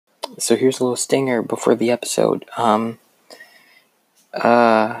So here's a little stinger before the episode. When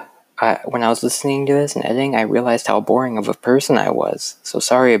I was listening to this and editing, I realized how boring of a person I was. So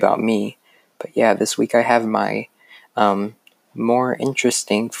sorry about me. But yeah, this week I have my more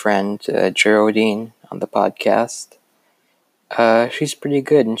interesting friend, Geraldine, on the podcast. She's pretty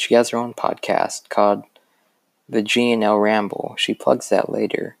good, and she has her own podcast called The G&L Ramble. She plugs that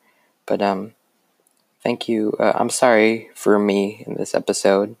later. But thank you. I'm sorry for me in this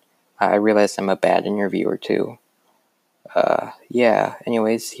episode. I realized I'm a bad interviewer too. Yeah,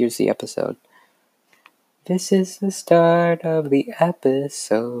 anyways, here's the episode. This is the start of the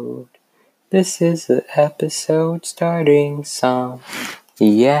episode. This is the episode starting song.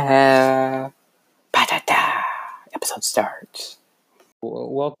 Yeah. Ba-da-da. Episode starts.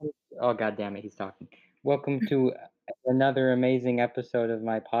 Welcome. Oh, God damn it, he's talking. Welcome to another amazing episode of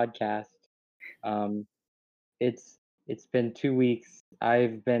my podcast. It's been 2 weeks.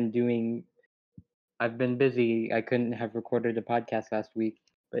 I've been busy. I couldn't have recorded a podcast last week,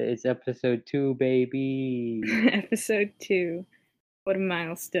 but it's episode 2, baby. Episode 2. What a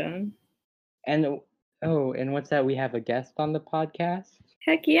milestone. And what's that? We have a guest on the podcast?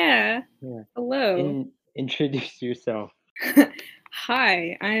 Heck yeah. Yeah. Hello. Introduce yourself.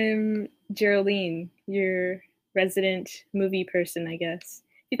 Hi, I'm Geraldine, your resident movie person, I guess.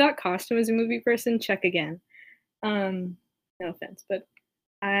 If you thought Costume was a movie person, check again. No offense, but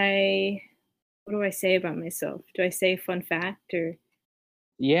what do I say about myself? Do I say fun fact or?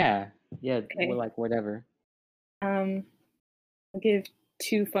 Yeah, Okay. well, like whatever. I'll give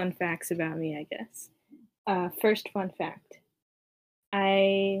 2 fun facts about me, I guess. First fun fact.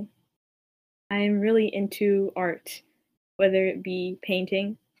 I am really into art, whether it be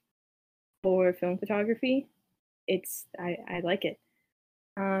painting or film photography. I like it.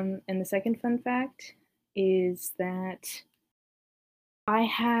 And the second fun fact is that I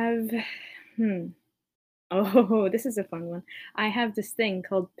have oh, this is a fun one. I have this thing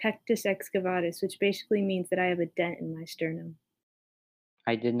called pectus excavatus, which basically means that I have a dent in my sternum.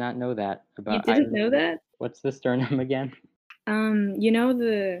 I did not know that You about. didn't know that? What's the sternum again?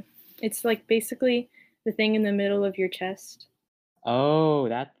 It's like basically the thing in the middle of your chest. Oh,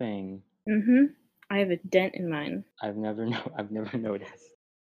 that thing. I have a dent in mine. I've never noticed.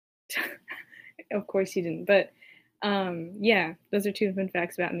 Of course you didn't, but yeah, those are 2 fun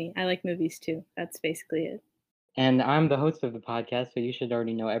facts about me. I like movies too. That's basically it. And I'm the host of the podcast, so you should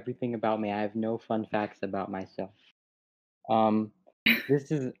already know everything about me. I have no fun facts about myself.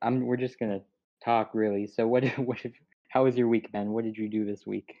 We're just gonna talk really. So how was your week, Ben? What did you do this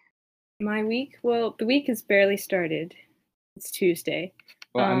week? My week? Well, the week has barely started. It's Tuesday.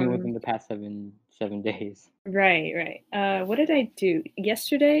 Well, I mean, within the past 7 days. Right. What did I do?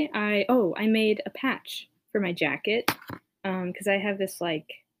 Yesterday, I made a patch for my jacket. Because I have this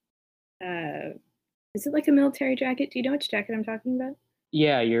is it like a military jacket? Do you know which jacket I'm talking about?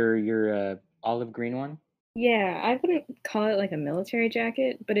 Yeah, your olive green one. Yeah, I wouldn't call it like a military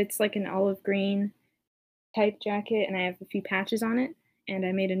jacket, but it's like an olive green type jacket, and I have a few patches on it. And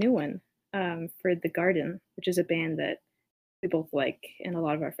I made a new one for The Garden, which is a band that we both like, and a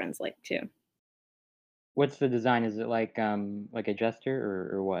lot of our friends like too. What's the design? Is it like a jester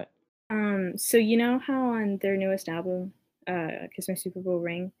or what? So you know how on their newest album, Kiss My Super Bowl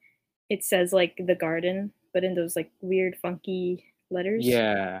Ring, it says like The Garden, but in those like weird funky letters?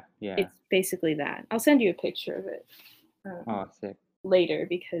 Yeah. It's basically that. I'll send you a picture of it. Oh, sick. Later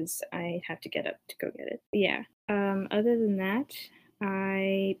because I have to get up to go get it. Yeah. Other than that,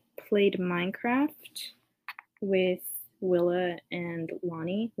 I played Minecraft with Willa and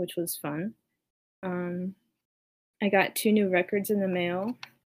Lonnie, which was fun. I got 2 new records in the mail,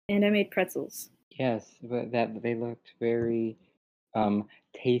 and I made pretzels. Yes, but they looked very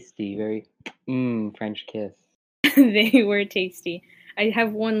tasty, very French kiss. They were tasty. I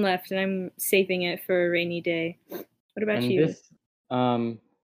have 1 left, and I'm saving it for a rainy day. What about you?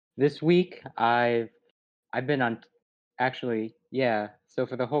 This week I've been on actually, yeah. So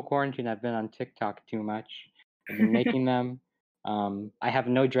for the whole quarantine I've been on TikTok too much. I've been making them. I have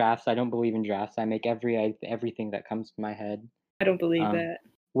no drafts. I don't believe in drafts. I make everything that comes to my head. I don't believe Um, that.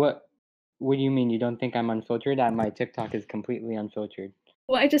 what do you mean? You don't think I'm unfiltered? My TikTok is completely unfiltered.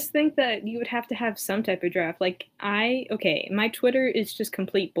 Well, I just think that you would have to have some type of draft. Like, my Twitter is just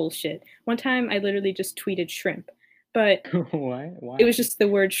complete bullshit. One time I literally just tweeted shrimp, but Why? it was just the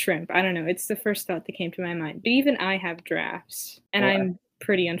word shrimp. I don't know. It's the first thought that came to my mind. But even I have drafts, and Well, I'm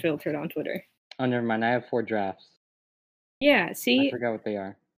pretty unfiltered on Twitter. Oh, never mind. I have 4 drafts. Yeah, I see? forgot what they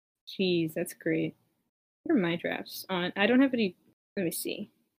are. Jeez, that's great. What are my drafts on? I don't have any. Let me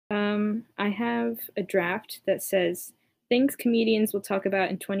see. I have a draft that says Things comedians will talk about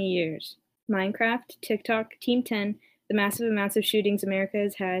in 20 years. Minecraft, TikTok, Team 10, the massive amounts of shootings America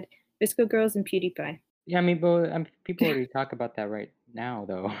has had, Visco Girls, and PewDiePie. Yeah, I mean, but people already talk about that right now,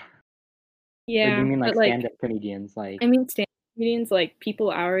 though. Or do you Yeah, mean like but like, stand-up comedians? Like, I mean, stand comedians, like people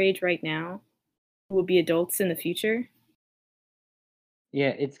our age right now, will be adults in the future.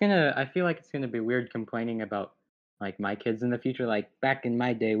 yeah, I feel like it's gonna be weird complaining about like my kids in the future. Like back in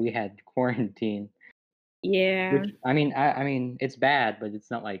my day, we had quarantine, Yeah, which I mean, it's bad, but it's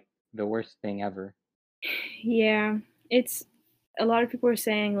not like the worst thing ever. yeah. It's a lot of people are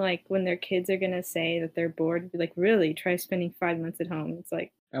saying like when their kids are gonna say that they're bored, be like, really, try spending 5 months at home. It's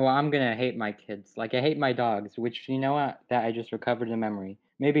like, Well, I'm gonna hate my kids. Like I hate my dogs, which you know what? That I just recovered a memory.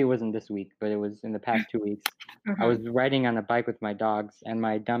 Maybe it wasn't this week, but it was in the past 2 weeks. I uh-huh. was riding on a bike with my dogs, and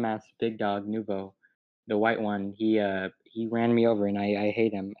my dumbass big dog Nuvo, the white one, he ran me over, and I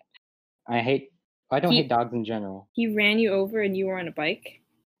hate him. I hate I don't hate He dogs in general. he ran you over and you were on a bike?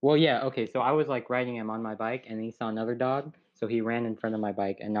 Well, yeah, okay. So I was like riding him on my bike, and he saw another dog, so he ran in front of my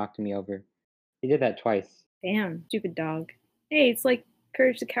bike and knocked me over. He did that twice. Damn, stupid dog. Hey, it's like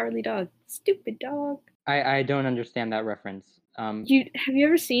Courage the Cowardly Dog. Stupid dog. I don't understand that reference. Have you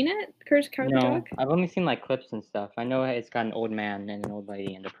ever seen it? Courage the Cowardly Dog? No, I've only seen like clips and stuff. I know it's got an old man and an old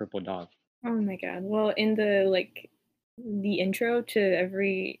lady and a purple dog. Oh my god. Well, in the intro to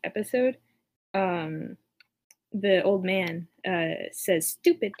every episode, um the old man says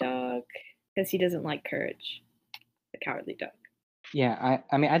stupid dog because he doesn't like Courage, the Cowardly Dog. Yeah,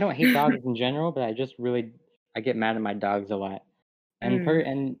 I mean I don't hate dogs in general, but I get mad at my dogs a lot. Mm.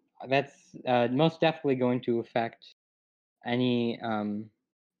 And that's most definitely going to affect any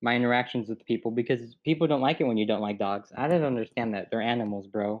my interactions with people because people don't like it when you don't like dogs. I don't understand that. They're animals,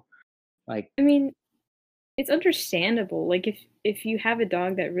 bro. Like, I mean, it's understandable. Like if you have a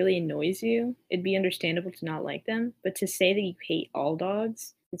dog that really annoys you, it'd be understandable to not like them. But to say that you hate all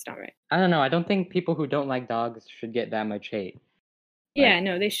dogs, it's not right. I don't know. I don't think people who don't like dogs should get that much hate. Yeah, Like,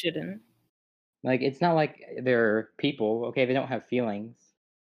 no, they shouldn't. it's not like they're people. Okay, they don't have feelings.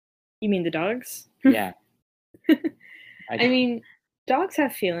 You mean the dogs? Yeah, I I don't. mean, dogs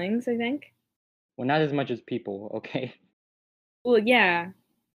have feelings, I think. Well, not as much as people. Okay. Well, yeah,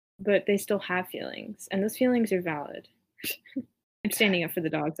 but they still have feelings, and those feelings are valid. I'm standing up for the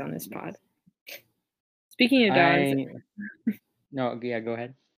dogs on this pod. Speaking of dogs, I no. Yeah, go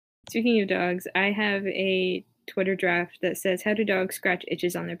ahead. speaking of dogs, I have a Twitter draft that says, "How do dogs scratch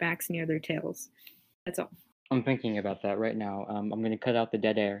itches on their backs near their tails?" That's all. I'm thinking about that right now. I'm gonna cut out the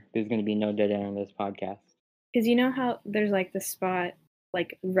dead air. There's gonna be no dead air in this podcast. Because you know how there's like the spot,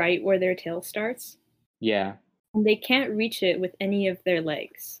 like right where their tail starts, Yeah. and they can't reach it with any of their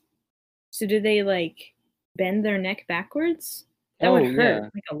legs. So do they like bend their neck backwards? That would Oh hurt yeah.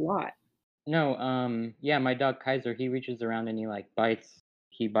 like a lot. No. Yeah. My dog Kaiser. He reaches around and he like bites.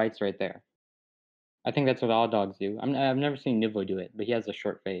 He bites right there. I think that's what all dogs do. I've never seen Nivo do it, but he has a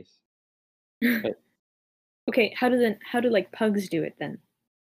short face. But Okay, how do like pugs do it then?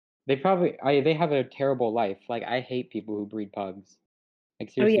 they have a terrible life. Like I hate people who breed pugs. Like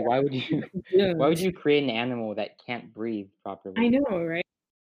Oh seriously, yeah, why would you why would doomed. you create an animal that can't breathe I properly? know, right?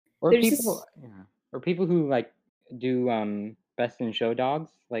 Or There's people this. yeah. Or people who like do best in show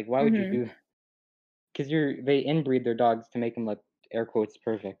dogs. Like why would you Mhm. do? Because they inbreed their dogs to make them look air quotes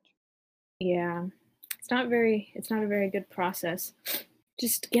perfect. Yeah, it's not a very good process.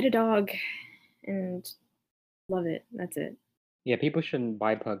 Just get a dog and love it. That's it. Yeah, people shouldn't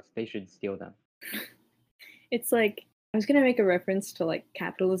buy pugs. They should steal them. It's like I was gonna make a reference to like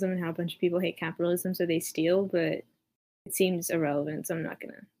capitalism and how a bunch of people hate capitalism, so they steal, but it seems irrelevant, so I'm not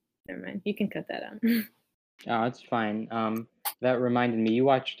gonna. Never mind. You can cut that out. Oh, it's fine. That reminded me. You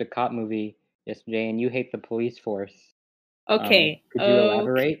watched a cop movie yesterday, and you hate the police force. Okay. Could you Okay.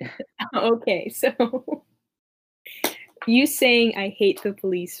 elaborate? Okay. So you saying I hate the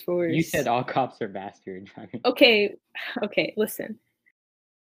police You said force. all cops are bastards. I mean, Okay. Okay. Listen.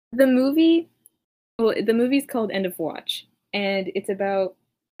 The movie. Well, the movie's called End of Watch, and it's about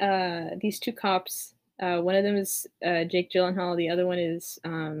these two cops. One of them is Jake Gyllenhaal. The other one is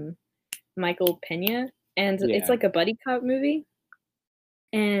Michael Pena, and it's yeah. like a buddy cop movie.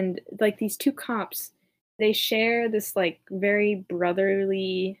 And like these two cops, they share this like very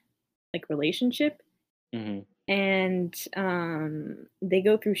brotherly like relationship, Hmm. and they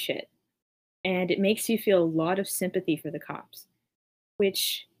go through shit, and it makes you feel a lot of sympathy for the cops,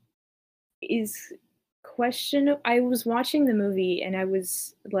 which is question. I was watching the movie and I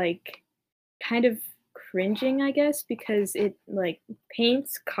was like kind of cringing, I guess, because it like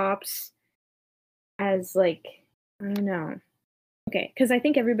paints cops as like I don't know. Okay, because I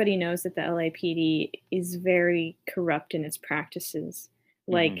think everybody knows that the LAPD is very corrupt in its practices.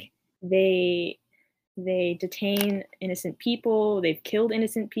 Hmm. Like they they detain innocent people, they've killed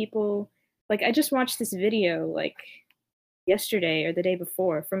innocent people. Like I just watched this video like yesterday or the day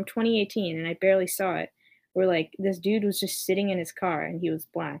before from 2018 and I barely saw it where like this dude was just sitting in his car and he was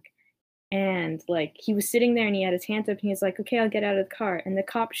black and like he was sitting there and he had his hands up and he was like, okay, I'll get out of the car, and the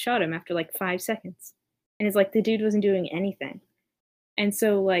cop shot him after like 5 seconds, and it's like the dude wasn't doing anything. And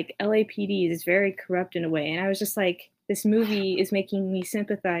so like LAPD is very corrupt in a way, and I was just like, this movie is making me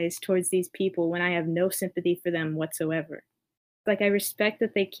sympathize towards these people when I have no sympathy for them whatsoever. Like I respect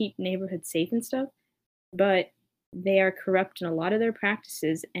that they keep neighborhoods safe and stuff, but they are corrupt in a lot of their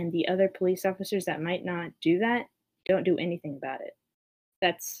practices, and the other police officers that might not do that don't do anything about it.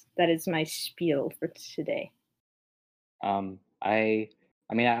 That is my spiel for today. I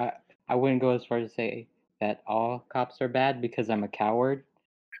mean, I wouldn't go as far as to say that all cops are bad because I'm a coward.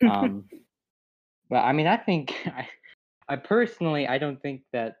 Um, but I mean, I think I personally, I don't think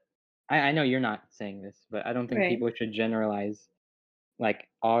that I know you're not saying this, but I don't think Right. people should generalize like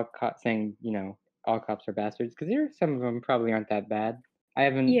all cops saying, all cops are bastards because there are some of them probably aren't that bad. I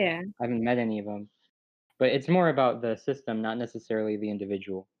haven't Yeah, I haven't met any of them, but it's more about the system, not necessarily the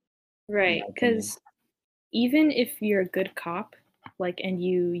individual, in my right. opinion. Because even if you're a good cop, like, and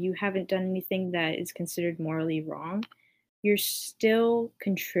you haven't done anything that is considered morally wrong, you're still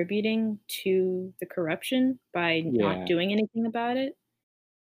contributing to the corruption by not Yeah, doing anything about it.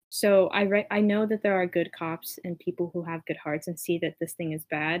 So I know that there are good cops and people who have good hearts and see that this thing is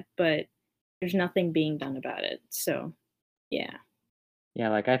bad, but there's nothing being done about it. So yeah. yeah.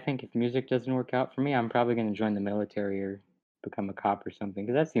 Like I think if music doesn't work out for me, I'm probably gonna join the military or become a cop or something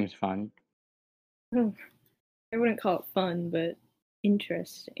because that seems fun. Oh, I wouldn't call it fun, but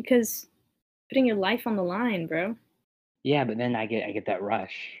interesting. Because putting your life on the line, bro. Yeah, but then I get that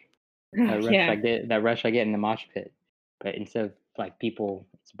rush. Oh yeah. That rush I get in the mosh pit. But instead of like people,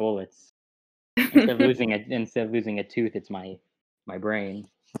 it's bullets. Instead of losing a tooth, it's my brain.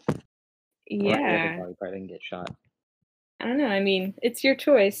 Or my other Yeah. body part can get shot. I don't know. I mean, it's your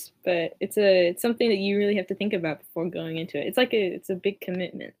choice, but it's something that you really have to think about before going into it. It's a big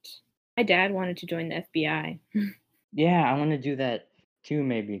commitment. My dad wanted to join the FBI. Yeah, I want to do that too,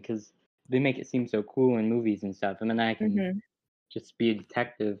 maybe because they make it seem so cool in movies and stuff, and then I can Hmm. just be a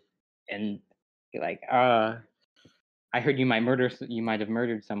detective and be like, I heard you might have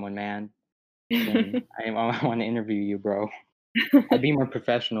murdered someone, man. Then I want to interview you, bro. I'd be more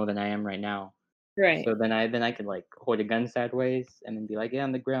professional than I am right now. Right. So then I could like hold a gun sideways and then be like, "Yeah,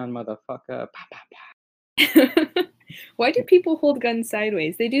 on the ground, motherfucker." Pa, pa, pa. Why do people hold guns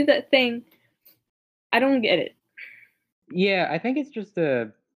sideways? They do that thing. I don't get it. Yeah, I think it's just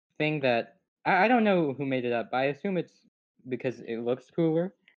a thing that I don't know who made it up. I assume it's because it looks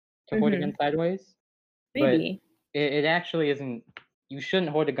cooler to hold a gun Hmm. sideways, but Maybe. it actually isn't. You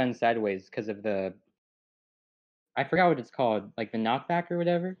shouldn't hold a gun sideways because of the I forgot what it's called, like the knockback or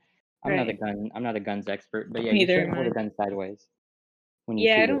whatever. Right. I'm not a guns expert, but yeah, you Neither shouldn't am hold a I. gun sideways when you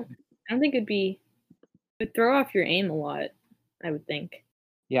Yeah, shoot it. I don't think it'd throw off your aim a lot, I would think.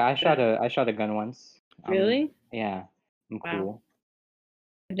 Yeah, But I shot a gun once. really? Yeah, I'm Wow. cool.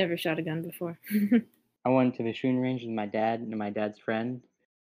 I've never shot a gun before. I went to the shooting range with my dad and my dad's friend,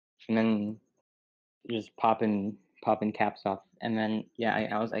 and then just popping caps off, and then yeah,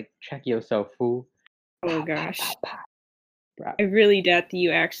 I was like, "Check yourself, fool!" Oh Pow pow pow gosh. pow. Bruh. I really doubt that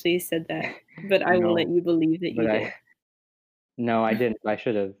you actually said that, but I will let No, you believe that but you did. no, I didn't. But I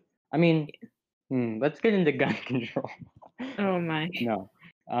should have. I mean, let's get into gun control. Oh my. No,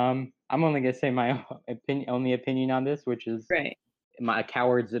 I'm only gonna say my only opinion on this, which is Right. my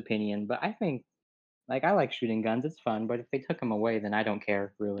coward's opinion. But I think like I like shooting guns. It's fun. But if they took them away, then I don't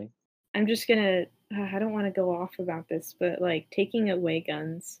care really. I'm just gonna I don't wanna go off about this, but, like, taking away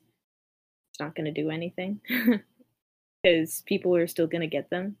guns, it's not gonna do anything because people are still gonna get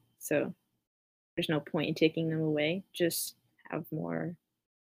them, so there's no point in taking them away, just have more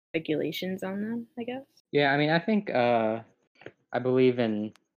regulations on them, I guess. Yeah, I mean, I think I believe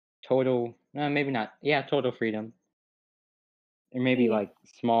in total, maybe not. Yeah, total freedom. Or maybe Yeah. like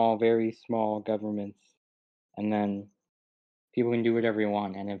small, very small governments, and then people can do whatever you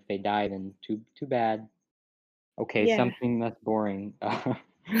want. And if they die, then too bad. Okay, Yeah. something less boring.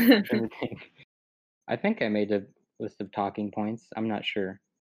 Trying to think. I think I made a list of talking points. I'm not sure.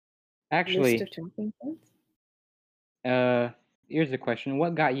 List Actually, of talking points? uh, here's a question: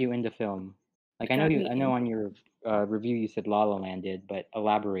 what got you into film? Like What got me I know in on your review you said La La Land did, but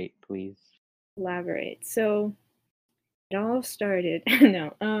elaborate, please. elaborate. So, it all started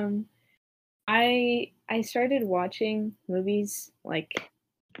no, I I started watching movies like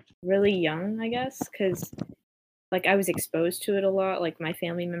really young, I guess, because like I was exposed to it a lot. Like my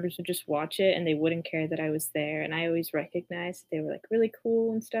family members would just watch it and they wouldn't care that I was there, and I always recognized they were like really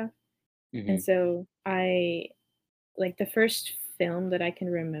cool and stuff. And Hmm. so I like the first film that I can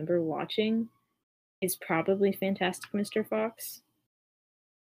remember watching is probably Fantastic Mr. Fox.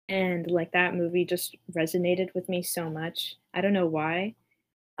 And like that movie just resonated with me so much. I don't know why.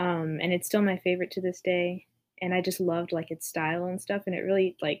 And it's still my favorite to this day. And I just loved like its style and stuff. And it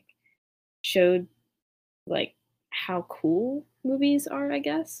really like showed like how cool movies are, I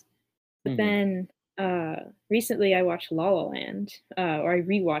guess. But Hmm. then recently I watched La La Land, or I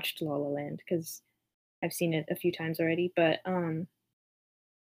rewatched La La Land because I've seen it a few times already. But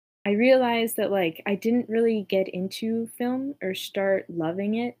I realized that like I didn't really get into film or start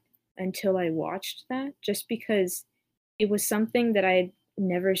loving it until I watched that, just because it was something that I'd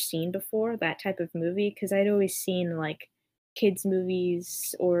never seen before, that type of movie, because I'd always seen like kids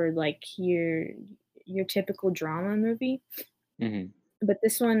movies or like your typical drama movie. Hmm. But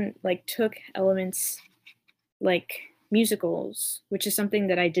this one like took elements like musicals, which is something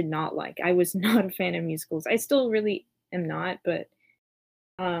that I did not like. I was not a fan of musicals. I still really am not, but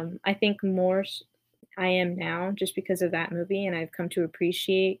I think I am now just because of that movie, and I've come to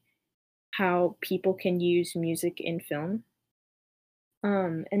appreciate how people can use music in film.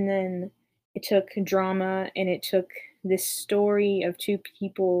 And then it took drama and it took this story of two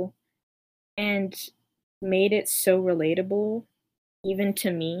people and made it so relatable, even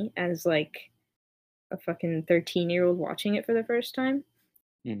to me as like a fucking 13-year-old watching it for the first time.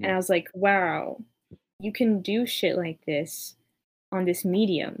 And Hmm. I was like, wow, you can do shit like this on this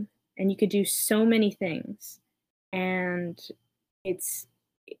medium, and you could do so many things. And it's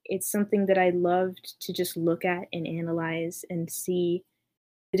it's something that I loved to just look at and analyze and see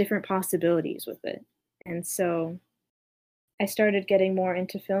the different possibilities with it. And so I started getting more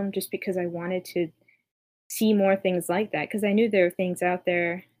into film just because I wanted to see more things like that, because I knew there were things out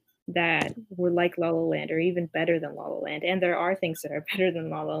there that were like La La Land or even better than La La Land, and there are things that are better than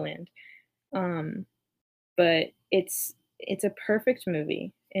La La Land. Um, but it's a perfect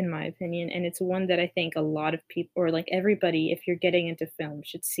movie in my opinion, and it's one that I think a lot of people, or like everybody, if you're getting into film,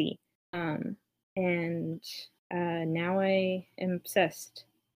 should see. Um, and now I am obsessed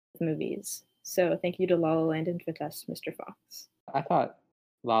with movies. So thank you to La La Land and Fantastic Mr. Fox. I thought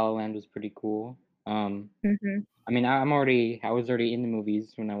La La Land was pretty cool. Hmm. I mean, I was already in the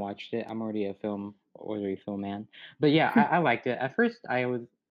movies when I watched it. I'm already a film man. But yeah, I liked it. At first, I was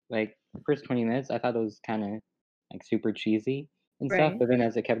like, the first 20 minutes, I thought it was kind of like super cheesy and stuff. Right. But then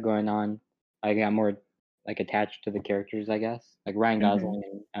as it kept going on, I got more like attached to the characters, I guess. Like Ryan Hmm. Gosling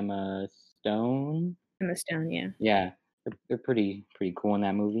and Emma Stone. Emma Stone, yeah. Yeah, they're pretty cool in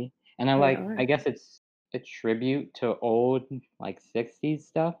that movie. And They are. I guess it's a tribute to old like 60s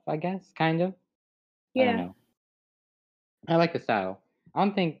stuff, I guess, kind of. I don't Yeah. know. I like the style. I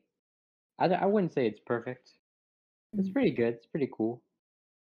don't think I wouldn't say it's perfect. It's Mhm. pretty good. It's pretty cool.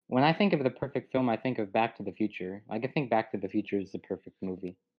 When I think of the perfect film, I think of Back to the Future. Like, I think Back to the Future is the perfect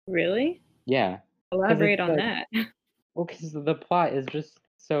movie. Really? Yeah, because Elaborate it's on like, that. well, because the plot is just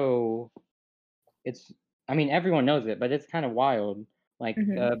so. It's. I mean, everyone knows it, but it's kind of wild. Like,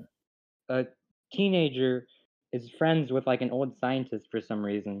 Hmm. a teenager is friends with like an old scientist for some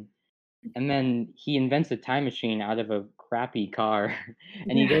reason, and then he invents a time machine out of a crappy car,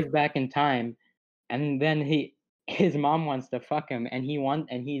 and he Yeah. goes back in time. And then his mom wants to fuck him, and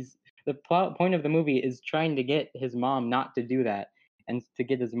he's the point of the movie is trying to get his mom not to do that, and to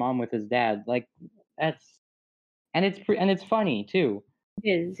get his mom with his dad. Like that's and it's funny too. It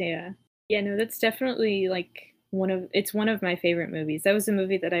is, yeah. Yeah, no, that's definitely like one of my favorite movies. That was a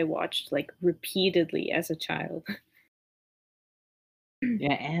movie that I watched like repeatedly as a child.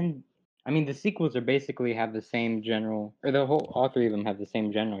 Yeah, and I mean the sequels are basically have the same general, or the whole all three of them have the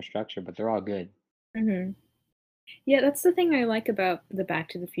same general structure, but they're all good. Hmm. Yeah, that's the thing I like about the Back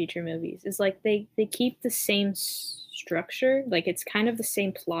to the Future movies is like they keep the same structure, like it's kind of the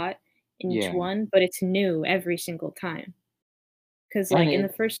same plot in each Yeah, one, but it's new every single time. Because and like in the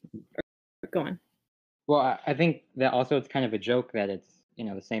it first, go on. well, I think that also it's kind of a joke that it's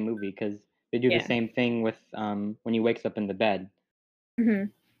the same movie because they do the Yeah. same thing with when he wakes up in the bed. Hmm.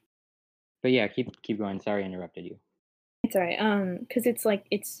 But yeah, keep going. Sorry, I interrupted you. It's alright. Because it's like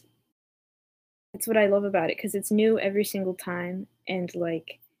it's what I love about it because it's new every single time, and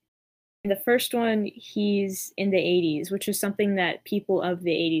like in the first one, he's in the 80s, which is something that people of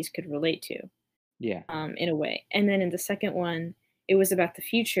the 80s could relate to, Yeah. in a way. And then in the second one, it was about the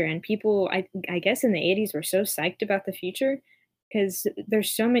future, and people, I guess, in the 80s were so psyched about the future because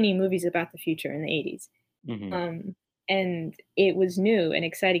there's so many movies about the future in the 80s. Hmm. And it was new and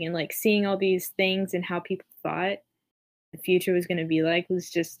exciting, and like seeing all these things and how people thought the future was going to be like was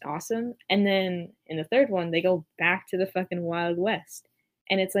just awesome. And then in the third one, they go back to the fucking Wild West.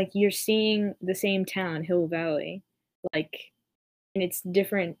 And it's like you're seeing the same town, Hill Valley, like, and it's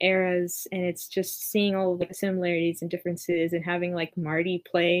different eras, and it's just seeing all like the similarities and differences, and having like Marty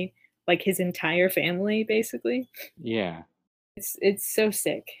play like his entire family basically. Yeah. It's so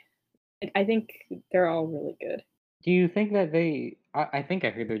sick. I think they're all really good. Do you think that I think I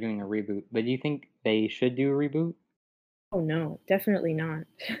heard they're doing a reboot, but do you think they should do a reboot? Oh no, definitely not.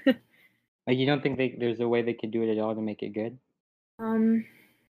 Like, you don't think there's a way they could do it at all to make it good? um,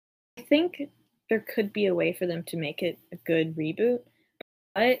 I think there could be a way for them to make it a good reboot,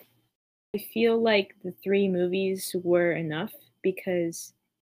 but I feel like the three movies were enough because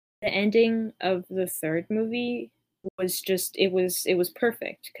the ending of the third movie was just it was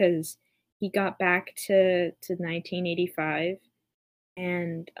perfect because he got back to 1985,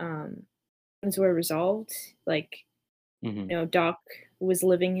 and things were resolved. Like, Hmm. Doc was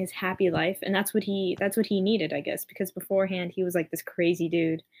living his happy life, and that's what he needed, I guess, because beforehand he was like this crazy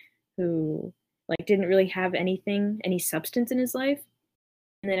dude who like didn't really have any substance in his life.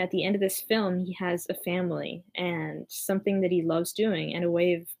 And then at the end of this film, he has a family and something that he loves doing and a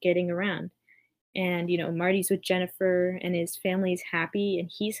way of getting around. And Marty's with Jennifer, and his family's happy, and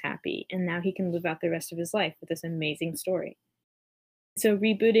he's happy, and now he can live out the rest of his life with this amazing story. So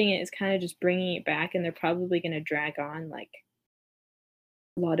rebooting it is kind of just bringing it back, and they're probably going to drag on like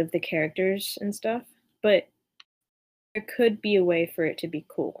a lot of the characters and stuff, but there could be a way for it to be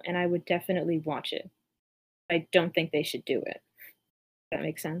cool, and I would definitely watch it. I don't think they should do it. Does that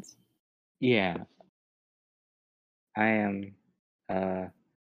make sense? Yeah, I am uh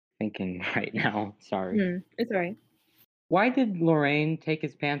thinking right now. Sorry. It's all right. Why did Lorraine take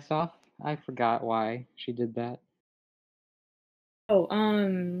his pants off? I forgot why she did that. Oh,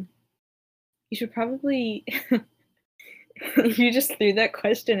 you should probably you just threw that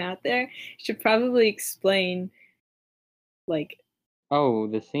question out there. You should probably explain, like, Oh,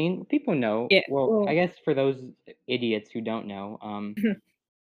 the scene? People know. yeah, Well, I well, guess for those idiots who don't know,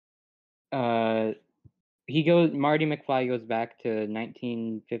 uh Marty McFly goes back to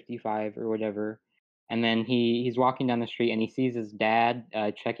 1955 or whatever, and then he's walking down the street and he sees his dad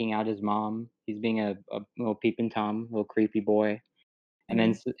checking out his mom. He's being a little peeping tom, little creepy boy, and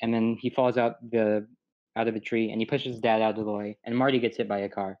then mhm, he falls out of the tree and he pushes his dad out of the way, and Marty gets hit by a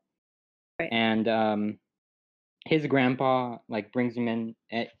car, right. and his grandpa like brings him in.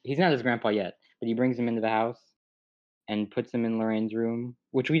 He's not his grandpa yet, but he brings him into the house and puts him in Lorraine's room,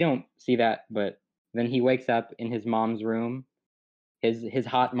 which we don't see that, but then he wakes up in his mom's room, his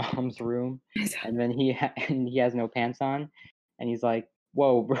hot mom's room, and then and he has no pants on, and he's like,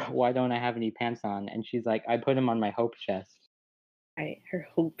 "Whoa, bro, why don't I have any pants on?" And she's like, "I put them on my hope chest." Right, her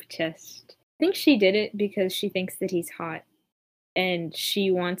hope chest. I think she did it because she thinks that he's hot, and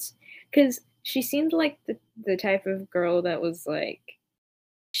she wants, because she seemed like the type of girl that was like,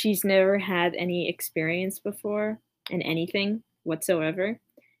 she's never had any experience before in anything whatsoever.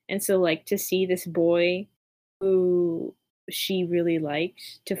 And so, like, to see this boy who she really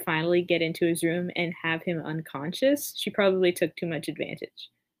liked to finally get into his room and have him unconscious, she probably took too much advantage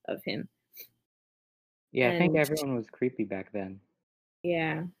of him. Yeah, I think And everyone was creepy back then.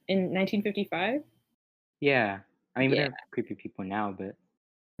 yeah, in 1955? Yeah, I mean, Yeah. there are creepy people now, but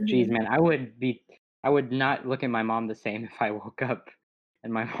geez, Mhm. man, I would not look at my mom the same if I woke up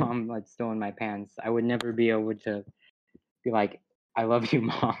and my mom like still in my pants. I would never be able to be like, "I love you,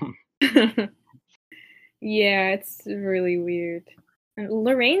 mom." Yeah, it's really weird. And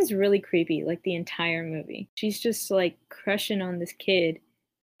Lorraine's really creepy, like the entire movie. She's just like crushing on this kid.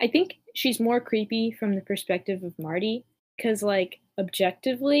 I think she's more creepy from the perspective of Marty, because, like,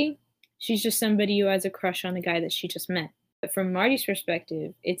 objectively, she's just somebody who has a crush on a guy that she just met. But from Marty's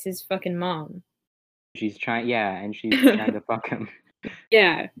perspective, it's his fucking mom. She's trying, yeah, and she's trying to fuck him.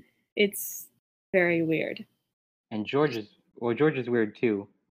 Yeah, it's very weird. And George is weird too.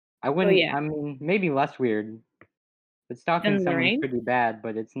 Oh yeah, I mean, maybe less weird, but stalking then someone's Lorraine. pretty bad,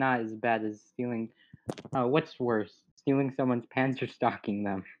 but it's not as bad as stealing. What's worse, stealing someone's pants or stalking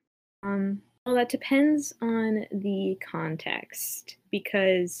them? Well, that depends on the context,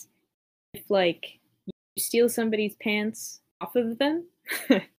 because if, like, you steal somebody's pants off of them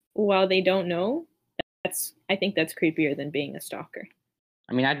while they don't know, I think that's creepier than being a stalker.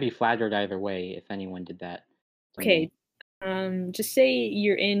 I mean, I'd be flattered either way if anyone did that to me. Okay, just say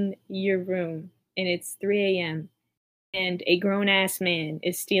you're in your room and it's 3 a.m. and a grown ass man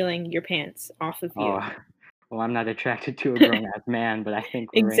is stealing your pants off of Oh, you. Well, I'm not attracted to a grown-ass man, but I think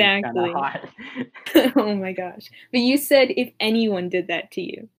Lorraine's kinda Exactly. hot. Oh my gosh. But you said if anyone did that to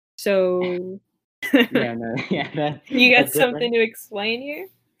you. So Yeah, no, yeah, you got that's different. something to explain here?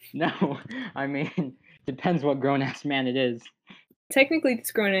 No, I mean, depends what grown-ass man it is. Technically,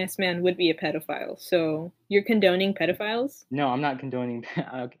 this grown-ass man would be a pedophile, so you're condoning pedophiles? No, I'm not condoning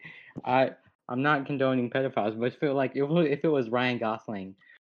ok I I'm not condoning pedophiles, but I feel like if it was Ryan Gosling,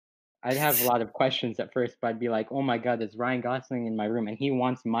 I'd have a lot of questions at first, but I'd be like, "Oh my god, there's Ryan Gosling in my room, and he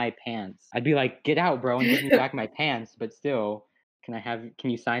wants my pants." I'd be like, "Get out, bro, and give me back my pants," but still, can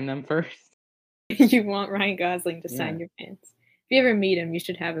you sign them first? You want Ryan Gosling to Yeah. sign your pants. If you ever meet him, you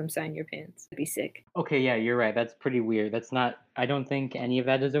should have him sign your pants. It'd be sick. Okay, yeah, you're right, that's pretty weird, that's not I don't think any of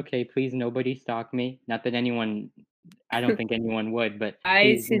that is okay, please nobody stalk me, not that anyone I don't think anyone would, but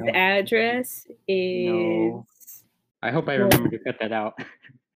Guys, please, his address no. is I hope I well, remember to cut that out.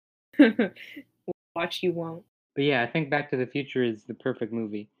 watch you won't. But yeah, I think Back to the Future is the perfect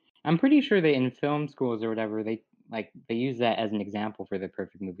movie. I'm pretty sure they in film schools or whatever, they use that as an example for the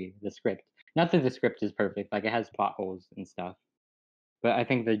perfect movie, the script. Not that the script is perfect, like it has plot holes and stuff, but I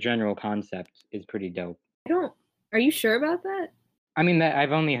think the general concept is pretty dope. I don't Are you sure about that? I mean, that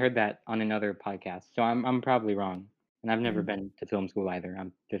I've only heard that on another podcast, so I'm probably wrong. And I've never Mm. been to film school either.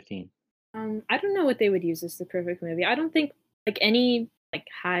 I'm 15. I don't know what they would use as the perfect movie. I don't think like any like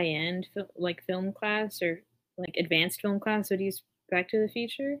high-end like film class or like advanced film class would use Back to the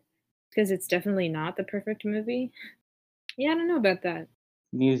Future because it's definitely not the perfect movie. Yeah, I don't know about that.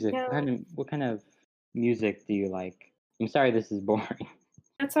 Music. Yeah, What kind of music do you like? I'm sorry this is boring.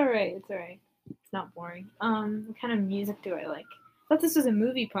 that's all right. It's all right. It's not boring. What kind of music do I like? I thought this was a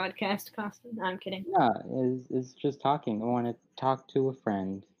movie podcast, Costin. No, I'm kidding. Yeah, is just talking. I want to talk to a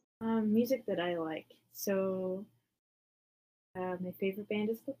friend. Music that I like. So, my favorite band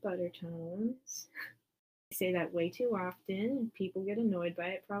is the Buttertones. I say that way too often, and people get annoyed by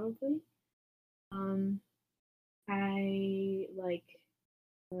it probably. Um, I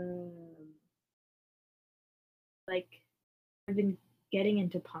um, like I've been getting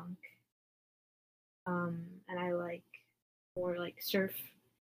into punk, and I like more like surf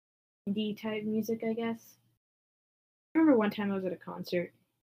indie type music, I guess. I remember one time I was at a concert,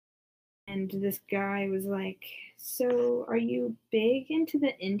 and this guy was like, "So, are you big into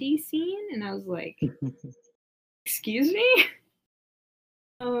the indie scene?" And I was like, "Excuse me."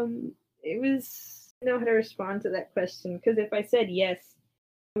 It was I don't know how to respond to that question because if I said yes,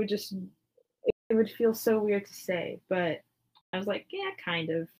 it would feel so weird to say, but I was like, yeah, kind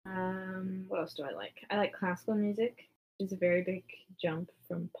of. What else do I like? I like classical music, which is a very big jump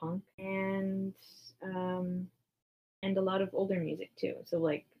from punk, and a lot of older music too. So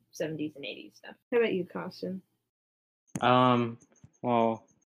like 70s and 80s stuff. How about you, Costin? Um, well,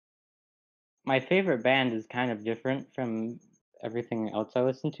 my favorite band is kind of different from everything else I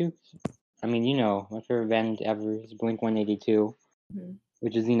listen to. I mean, my favorite band ever is Blink 182, Mhm.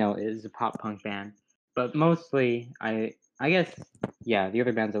 which is a pop punk band. But mostly, I guess, yeah, the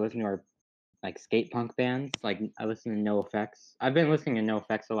other bands I listen to are like skate punk bands. Like I listen to NoFX. I've been listening to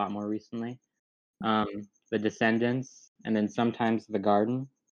NoFX a lot more recently. Um, The Descendants, and then sometimes The Garden.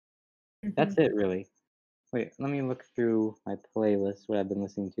 Mhm. That's it, really. Wait, let me look through my playlist. What I've been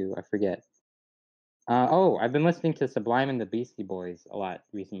listening to, I forget. Oh, I've been listening to Sublime and the Beastie Boys a lot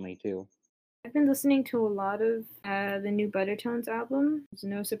recently too. I've been listening to a lot of the new Buttertones album. There's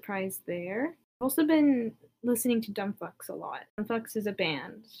no surprise there. I've also been listening to Dumbfucks a lot. Dumbfucks is a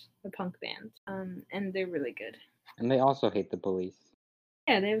band, a punk band, and they're really good. And they also hate the police.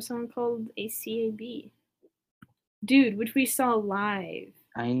 Yeah, they have a song called ACAB. Dude, which we saw live.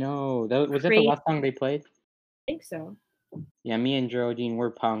 I know. Was that the Crazy. last song they played? I think so. Yeah, me and Geraldine, we're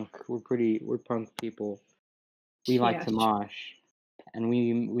punk. We're punk people. We like Yeah, to mosh, and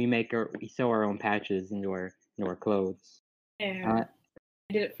we sew our own patches into our clothes. yeah. Uh,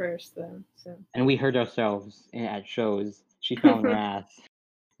 I did it first though, so. and we hurt ourselves at shows. She fell on her ass,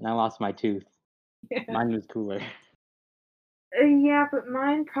 and I lost my tooth. Yeah. Mine was cooler. Yeah, but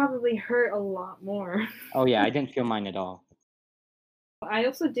mine probably hurt a lot more. Oh yeah, I didn't feel mine at all. I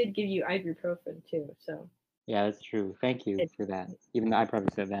also did give you ibuprofen too, so. Yeah, that's true. Thank you It, for that. Even though I probably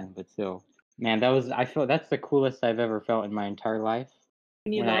said that, but still. Man, I feel that's the coolest I've ever felt in my entire life.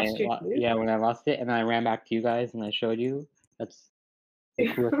 when you lost your tooth? Yeah, when I lost it and then I ran back to you guys and I showed you. That's the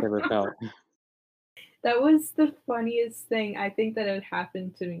coolest I ever felt. That was the funniest thing I think that had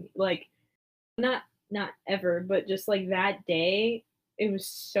happened to me. Like, not ever, but just like that day, it was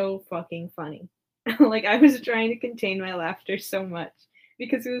so fucking funny. Like I was trying to contain my laughter so much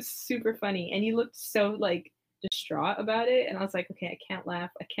because it was super funny, and you looked so like distraught about it, and I was like, okay, I can't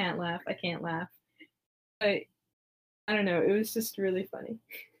laugh, I can't laugh, I can't laugh. But I don't know, it was just really funny.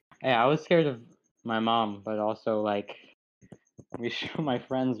 Yeah, I was scared of my mom, but also like we show my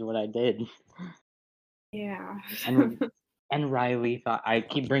friends what I did. Yeah. And and Riley thought I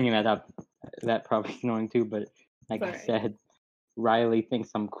keep bringing that up. That probably is annoying too, but like I Sorry. said, Riley thinks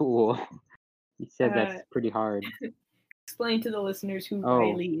I'm cool. He said Uh, that's pretty hard. explain to the listeners who Oh,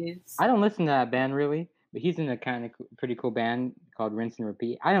 Riley is. I don't listen to that band really, but he's in a kind of pretty cool band called Rinse and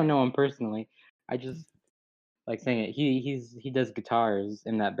Repeat. I don't know him personally. I just like saying it. He does guitars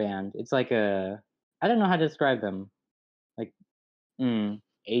in that band. It's like a I don't know how to describe them. Like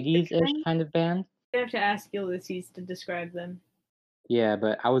 80s ish Kind kind of band. I have to ask Ulysses to describe them. Yeah,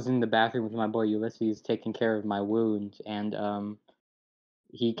 but I was in the bathroom with my boy Ulysses taking care of my wound, and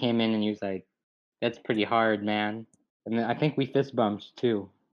he came in and he was like, "That's pretty hard, man." And then I think we fist bumped too.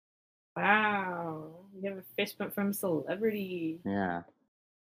 Wow, you have a fist bump from a celebrity. Yeah.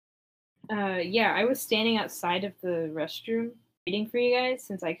 Yeah, I was standing outside of the restroom waiting for you guys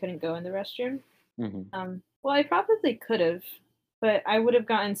since I couldn't go in the restroom. Hmm. Well, I probably could have, but I would have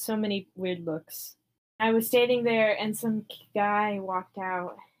gotten so many weird looks. I was standing there, and some guy walked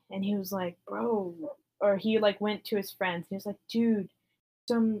out, and he was like, "Bro," or he like went to his friends. And he was like, "Dude,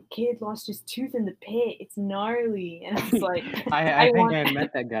 some kid lost his tooth in the pit. It's gnarly." And I was like, I "I think want." I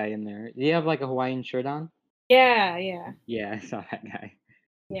met that guy in there. Do you have like a Hawaiian shirt on? Yeah, yeah, Yeah, I saw that guy.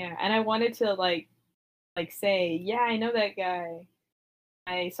 yeah. And I wanted to like say, "Yeah, I know that guy.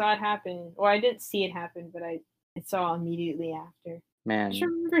 I saw it happen." Or I didn't see it happen, but I saw immediately after. I just Man,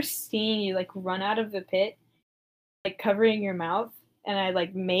 remember seeing you like run out of the pit, like covering your mouth, and I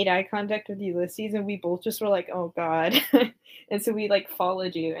like made eye contact with Ulysses, and we both just were like, "Oh God!" And so we like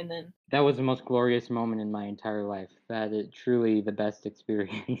followed you, and then that was the most glorious moment in my entire life. That is truly the best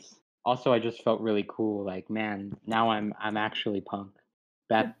experience. Also, I just felt really cool. Like, man, now I'm actually punk.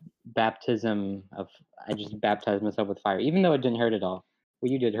 Baptism of I just baptized myself with fire, even though it didn't hurt at all.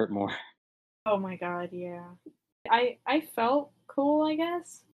 What you did hurt more. oh my God, yeah. I felt cool, I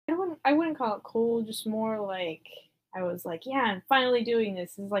guess. I wouldn't call it cool, just more like I was like, yeah, I'm finally doing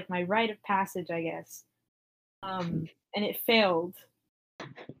this. This is like my rite of passage, I guess. And it failed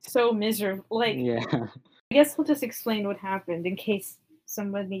so miserable. Like, Yeah. I guess we'll just explain what happened in case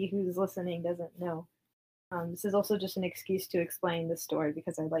somebody who's listening doesn't know. This is also just an excuse to explain the story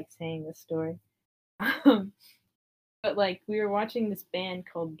because I like saying this story. Um, but like we were watching this band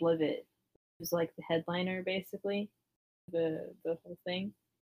called Blivet, who's like the headliner basically, the whole thing.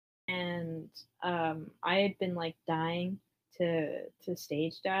 And I had been like dying to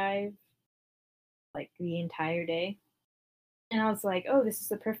stage dive like the entire day. And I was like, oh, this is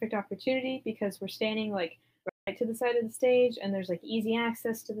the perfect opportunity because we're standing like right to the side of the stage and there's like easy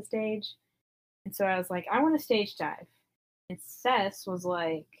access to the stage. And so I was like, I want to stage dive. And Sess was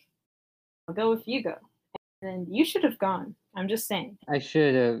like, I'll go if you go. And you should have gone. I'm just saying. I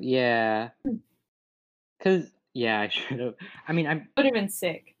should have, yeah. 'Cause yeah, I should have. I mean, I'm Would have been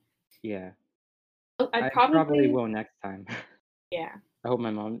sick. yeah. I I probably probably, will next time. yeah. I hope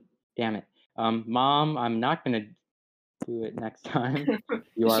my mom damn it. Mom, I'm not gonna do it next time.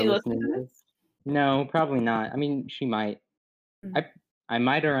 You Does are she listen listening to to this? this? No, probably not. I mean, she might. Mm. I I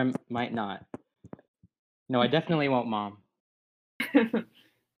might or I might not. No, I definitely won't, Mom.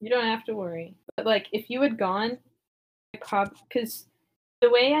 You don't have to worry. But like, if you had gone, because the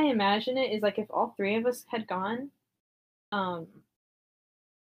way I imagine it is like if all three of us had gone, um,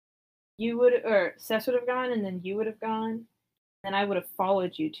 you would or Sess would have gone, and then you would have gone, and I would have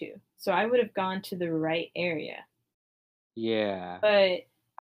followed you too. So I would have gone to the right area. Yeah. But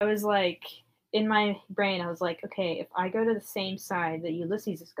I was like, in my brain, I was like, okay, if I go to the same side that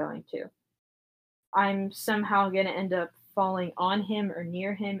Ulysses is going to, I'm somehow going to end up falling on him or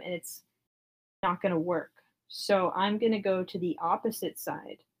near him, and it's not going to work. So I'm going to go to the opposite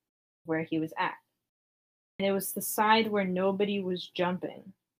side where he was at. And it was the side where nobody was jumping.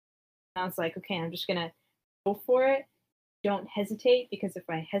 And I was like, okay, I'm just going to go for it. Don't hesitate, because if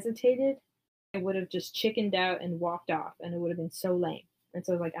I hesitated, I would have just chickened out and walked off, and it would have been so lame. And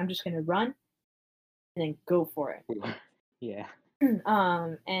so I was like, I'm just going to run and then go for it. Yeah.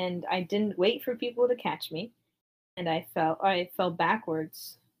 And I didn't wait for people to catch me, and I fell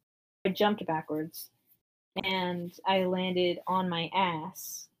backwards. I jumped backwards, and I landed on my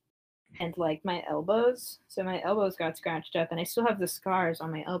ass and like my elbows. So my elbows got scratched up, and I still have the scars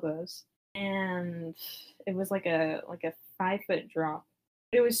on my elbows. And it was like a 5 foot drop.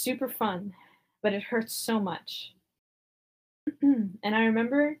 It was super fun, but it hurts so much. And I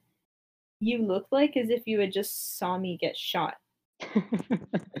remember you looked like as if you had just saw me get shot.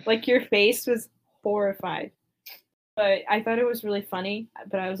 Like your face was horrified. But I thought it was really funny,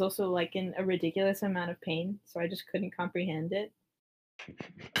 but I was also like in a ridiculous amount of pain, so I just couldn't comprehend it.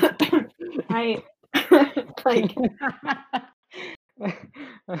 I like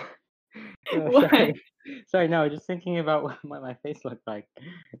what? Sorry. Sorry, no, just thinking about what my face looked like.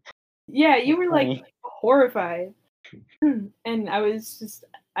 Yeah, you That's were like funny. horrified. And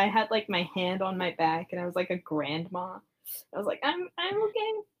I had like my hand on my back and I was like a grandma. I was like, I'm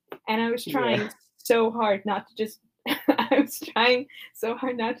okay. And I was Yeah. trying so hard not to just I was trying so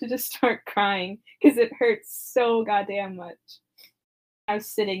hard not to just start crying because it hurts so goddamn much. I was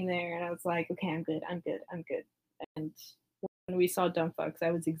sitting there and I was like, okay, I'm good, I'm good, I'm good. And when we saw Dumb Fucks,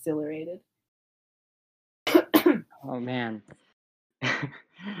 I was exhilarated. Oh man.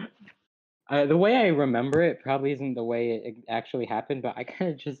 The way I remember it probably isn't the way it actually happened, but I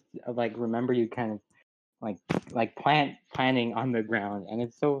kind of just like remember you kind of like planning on the ground, and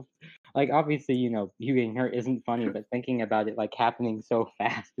it's so like obviously you getting hurt isn't funny, but thinking about it like happening so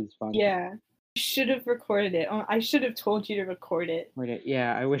fast is funny. Yeah. Should have recorded it. Oh, I should have told you to record it.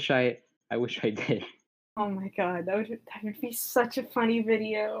 Yeah, I wish I did. Oh my god, that would be such a funny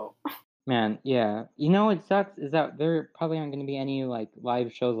video. Man, yeah. You know what sucks is that there probably aren't going to be any like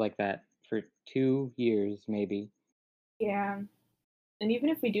live shows like that for 2 years, maybe. Yeah. And even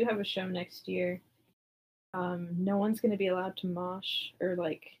if we do have a show next year, no one's gonna be allowed to mosh or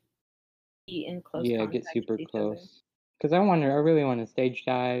like be in close Yeah, get contact super with each other. close. Cause I really want to stage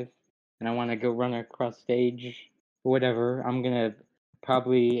dive, and I want to go run across stage or whatever. I'm gonna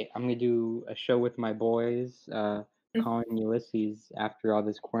do a show with my boys, Mm, Colin and Ulysses after all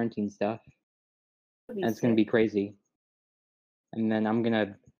this quarantine stuff, that'd be and it's gonna sick. be crazy. And then I'm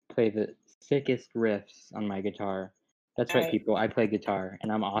gonna play the sickest riffs on my guitar. That's right, Alright. people. I play guitar, and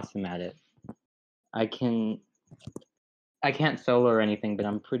I'm awesome at it. I can I can't solo or anything, but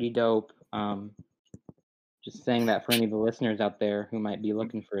I'm pretty dope. Just saying that for any of the listeners out there who might be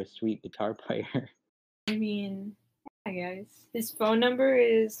looking for a sweet guitar player. I mean, yeah, guys. His phone number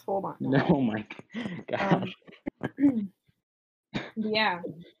is hold on, hold on. No, my Um gosh. yeah.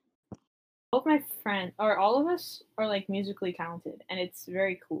 All of my friends or all of us are like musically talented and it's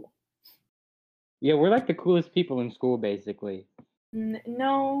very cool. Yeah, we're like the coolest people in school, basically.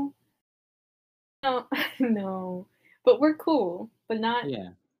 No, no, no. But we're cool, but not Yeah,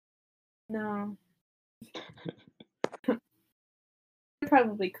 no. We're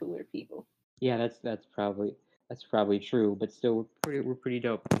probably cooler people. yeah, that's probably true, but still, we're pretty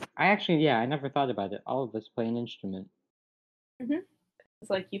dope. I never thought about it. All of us play an instrument. Mhm. It's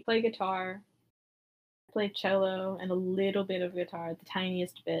like you play guitar, I play cello and a little bit of guitar, the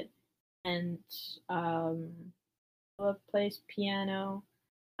tiniest bit, and Ella plays piano.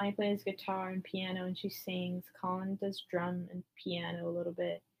 I plays guitar and piano, and she sings. Colin does drum and piano a little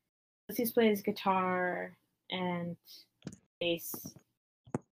bit. Lucy's plays guitar and bass.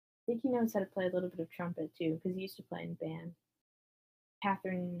 I think he knows how to play a little bit of trumpet too, because he used to play in band.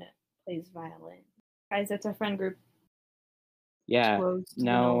 Catherine plays violin. Guys, that's our friend group. Yeah. Exposed to the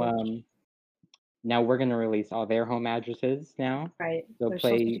Now, knowledge. now we're gonna release all their home addresses now. Right. So Their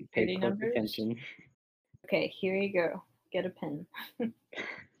social pay security close numbers. attention. Okay, here you go. Get a pen.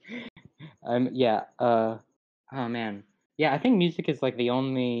 Yeah. Oh man. Yeah, I think music is the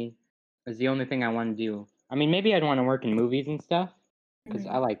only thing I want to do. I mean, maybe I'd want to work in movies and stuff because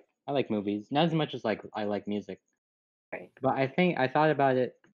I Mhm. like I like movies, not as much as like I like music. Right. But I think I thought about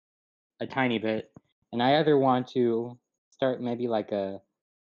it a tiny bit, and I either want to start maybe like a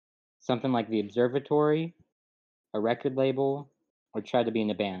something like the Observatory, a record label, or try to be in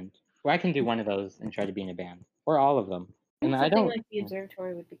a band. Or I can do one of those and try to be in a band, or all of them. I And think I something don't. like the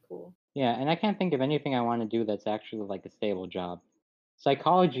observatory would be cool. Yeah, and I can't think of anything I want to do that's actually like a stable job.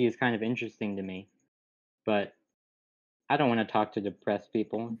 Psychology is kind of interesting to me, but I don't want to talk to depressed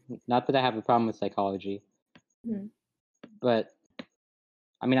people. Not that I have a problem with psychology, Mhm. but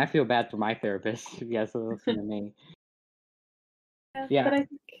I mean, I feel bad for my therapist if he has to listen to me. Yeah, but Yeah, I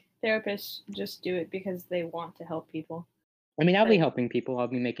think therapists just do it because they want to help people. I mean, I'll be But helping people. I'll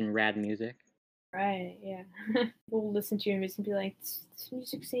be making rad music. right, yeah. We'll listen to your music and be like, this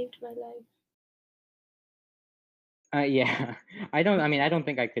music saved my life. Yeah, I don't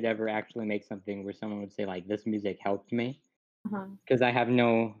think I could ever actually make something where someone would say like, "This music helped me," Uh-huh. because I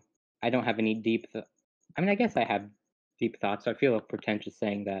don't have any I mean, I guess I have deep thoughts. So I feel pretentious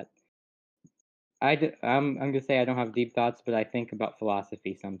saying that. I'm gonna say I don't have deep thoughts, but I think about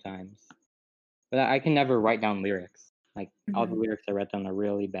philosophy sometimes. But I can never write down lyrics. Like all the Mhm. lyrics I write down are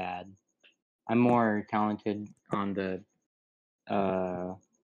really bad. I'm more talented on the uh,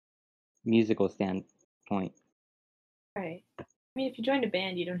 musical standpoint. Right. I mean, if you joined a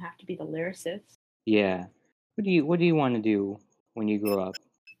band, you don't have to be the lyricist. Yeah. What do you want to do when you grow up?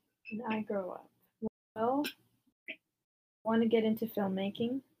 When I grow up, well, I want to get into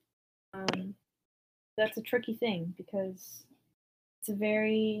filmmaking. Um, that's a tricky thing because it's a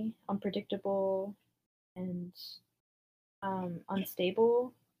very unpredictable and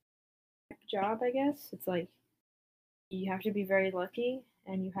unstable job, I guess. It's like you have to be very lucky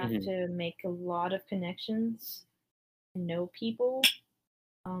and you have Hmm. to make a lot of connections and know people.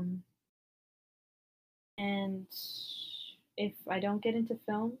 Um, and if I don't get into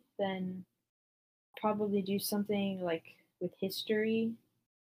film, then I'll probably do something like with history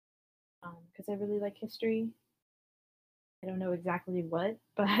because I really like history. I don't know exactly what,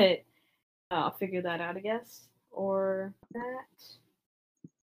 but I'll figure that out, I guess. Or that.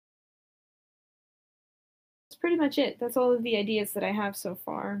 That's pretty much it. That's all of the ideas that I have so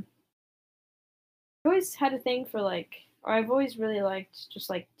far. I always had a thing for or I've always really liked just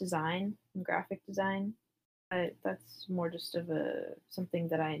like design and graphic design. But that's more just of a something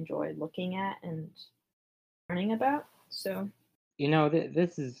that I enjoy looking at and learning about. So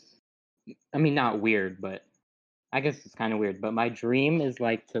This is, I mean, not weird, but I guess it's kind of weird. But my dream is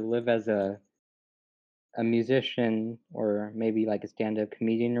like to live as a musician or maybe like a stand-up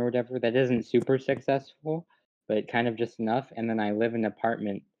comedian or whatever that isn't super successful, but kind of just enough. And then I live in an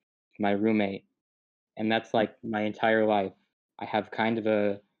apartment with my roommate, and that's like my entire life. I have kind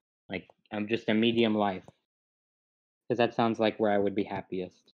of like I'm just a medium life because that sounds like where I would be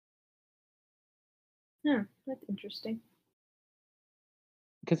happiest. yeah, that's interesting.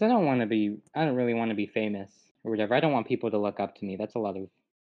 Because I don't really want to be famous or whatever. I don't want people to look up to me. That's a lot of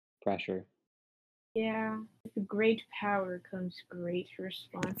pressure. Yeah, with great power comes great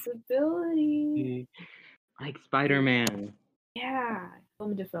responsibility. Mm. Like Spider-Man. Yeah,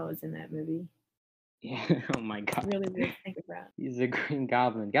 Willem Dafoe is in that movie. Yeah. Oh my God. Really weird to think about. He's a Green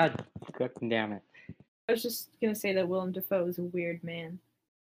Goblin. God fucking damn it. I was just gonna say that Willem Dafoe is a weird man.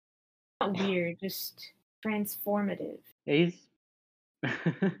 Not weird, just transformative. He's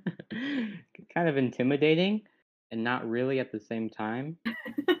kind of intimidating and not really at the same time.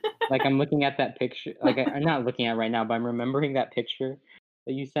 Like I'm looking at that picture. Like I'm not looking at it right now, but I'm remembering that picture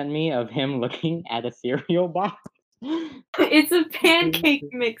that you sent me of him looking at a cereal box. It's a pancake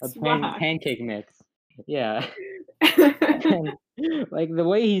A mix box. pancake mix. Yeah. And, like, the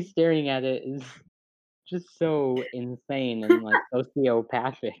way he's staring at it is just so insane and, like,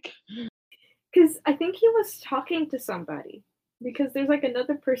 sociopathic. Because I think he was talking to somebody. Because there's like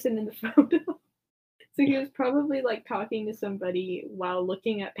another person in the photo. So he was probably like talking to somebody while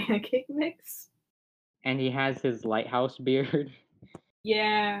looking at pancake mix. And he has his lighthouse beard.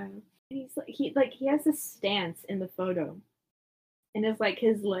 Yeah. He has this stance in the photo. And it's like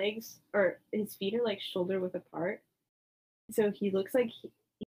his legs or his feet are like shoulder width apart. So he looks like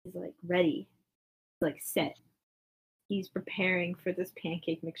he's like ready, like set. He's preparing for this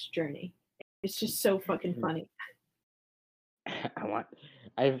pancake mix journey. It's just so fucking funny. I want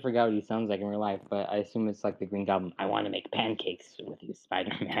I forgot what he sounds like in real life, but I assume it's like the Green Goblin. "I wanna make pancakes with you,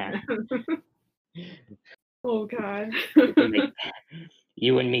 Spider-Man. Oh god. We can make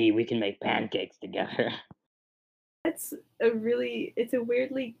you and me, we can make pancakes together." That's it's a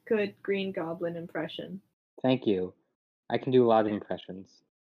weirdly good Green Goblin impression. Thank you. I can do a lot of impressions.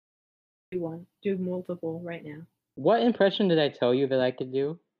 Do one. Do multiple right now. What impression did I tell you that I could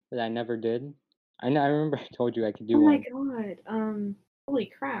do, that I never did? I remember I told you I could Oh do my one. god.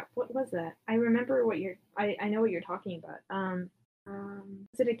 Holy crap. What was that? I remember what I know what you're talking about.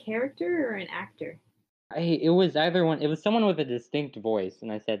 Is it a character or an actor? It was either one. It was someone with a distinct voice,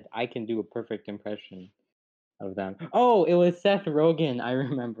 and I said I can do a perfect impression of them. Oh, it was Seth Rogen. I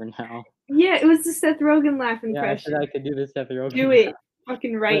remember now. Yeah, it was the Seth Rogen laugh Yeah, I said impression. I could do the Seth Do Rogen, it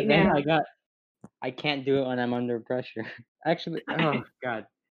fucking right but then now. I can't do it when I'm under pressure. Actually, oh god,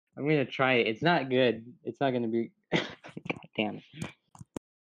 I'm gonna try it. It's not good. It's not gonna be. God damn it.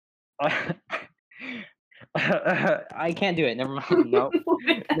 I can't do it. Never mind. Nope.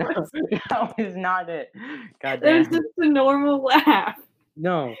 No, that was not it. God That was damn. just a normal laugh.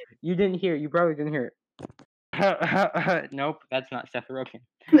 No, you didn't hear. You probably didn't hear it. Nope, that's not Seth Rogen.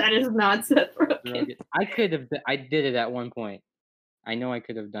 That is not Seth Rogen. I could have. I did it at one point. I know I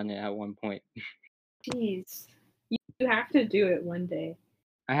could have done it at one point. Jeez. You have to do it one day.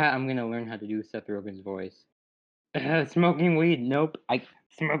 I'm gonna learn how to do Seth Rogen's voice. Smoking weed. Nope.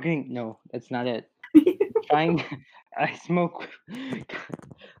 Smoking. No, that's not it. Trying. I smoke.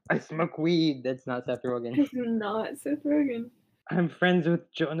 I smoke weed. That's not Seth Rogen. It's not Seth Rogen. I'm friends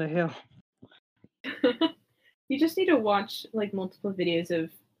with Jonah Hill. You just need to watch like multiple videos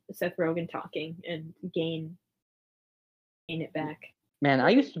of Seth Rogen talking and gain it back. Man, I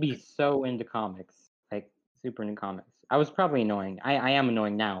used to be so into comics. Like super into comics. I was probably annoying. I am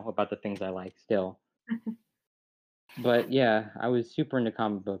annoying now about the things I like still. But yeah, I was super into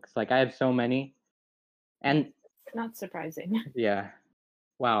comic books. Like I have so many. And Not surprising. yeah.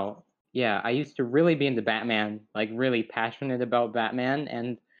 Wow. Yeah, I used to really be into Batman, like really passionate about Batman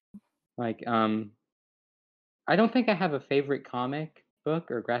and like I don't think I have a favorite comic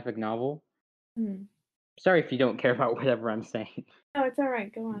book or graphic novel. Hmm. Sorry if you don't care about whatever I'm saying. No, it's all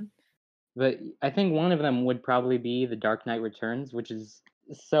right. Go on. But I think one of them would probably be The Dark Knight Returns, which is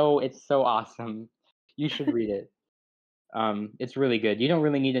it's so awesome. You should read it. It's really good. You don't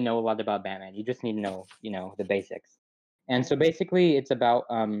really need to know a lot about Batman. You just need to know, the basics. And so basically it's about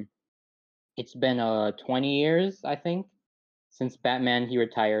it's been 20 years, I think, since Batman he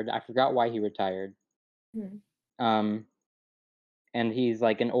retired. I forgot why he retired. Hmm. Um and he's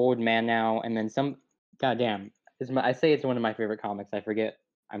like an old man now and then goddamn. I say it's one of my favorite comics.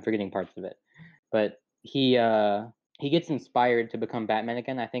 I'm forgetting parts of it. But he gets inspired to become Batman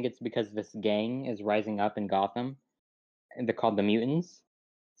again. I think it's because this gang is rising up in Gotham, and they're called the Mutants.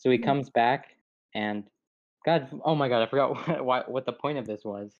 So he Hmm. comes back, and oh my god, I forgot what the point of this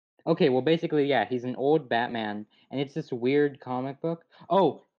was. Okay, well, basically, yeah, he's an old Batman, and it's this weird comic book.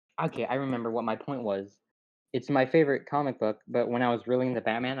 Oh, okay, I remember what my point was. It's my favorite comic book, but when I was really into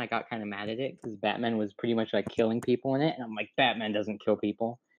Batman, I got kind of mad at it because Batman was pretty much like killing people in it, and I'm like, Batman doesn't kill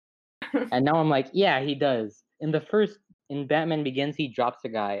people. And now I'm like, yeah, he does. In Batman Begins, he drops a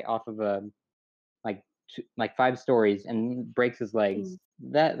guy off of a like 5 stories and breaks his Hmm. legs.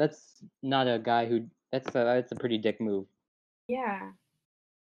 That's not a guy who that's a pretty dick move. Yeah.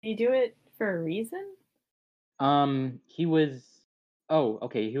 You do it for a reason? He was oh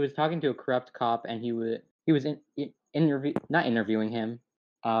okay. He was talking to a corrupt cop, and he was not interviewing him,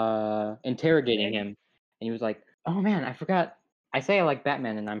 interrogating him, and he was like, oh man, I forgot. I say I like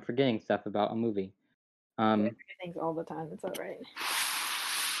Batman, and I'm forgetting stuff about a movie. I Um, forget things all the time. It's all right.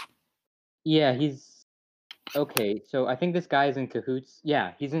 yeah, he's okay. So I think this guy is in cahoots.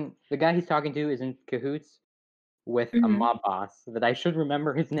 Yeah, the guy he's talking to is in cahoots with a Hmm. mob boss that I should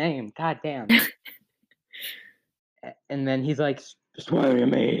remember his name. God damn. And then he's like, swear to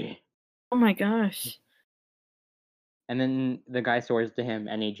me. Oh my gosh. And then the guy swears to him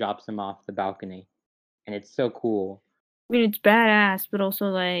and he drops him off the balcony. And it's so cool. I mean, it's badass, but also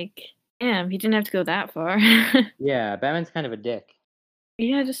like, damn, he didn't have to go that far. Yeah, Batman's kind of a dick.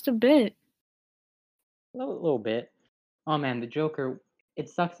 Yeah, just a bit. Little bit. Oh man, the Joker. It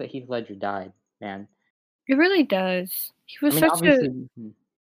sucks that Heath Ledger died, man. It really does. He I was mean, such a obviously.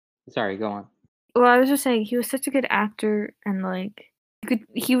 Sorry, go on. well, I was just saying he was such a good actor and like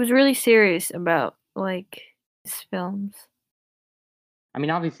he was really serious about like his films. I mean,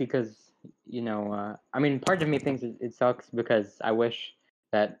 obviously, because I mean, part of me thinks it sucks because I wish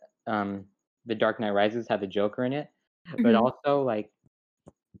that the Dark Knight Rises had the Joker in it, but Mhm. also like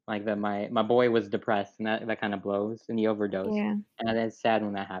that my boy was depressed and that kind of blows and he overdosed, Yeah. and it's sad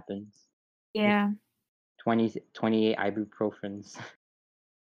when that happens. Just Yeah. 28 ibuprofens.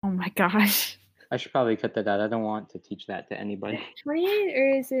 Oh my gosh. I should probably cut that out. I don't want to teach that to Is anybody. it 28 or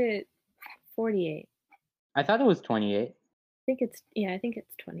is it 48? I thought it was 28. I think it's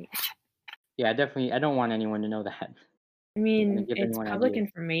 20. Yeah, definitely. I don't want anyone to know that. I I don't want mean, to give it's anyone public ideas.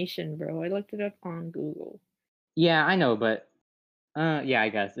 information, bro. I looked it up on Google. Yeah, I know, but yeah, I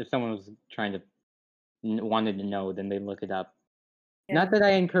guess if someone was trying to wanted to know, then they look it up. Yeah. Not that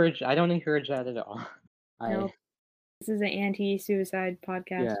I don't encourage that at all. I Nope. This is an anti-suicide Yeah,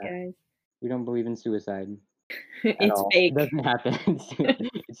 podcast, guys. we don't believe in suicide at It's all. It fake. doesn't happen.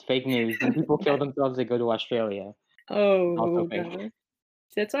 It's fake news. When people kill themselves, they go to Australia. Also Oh fake. god.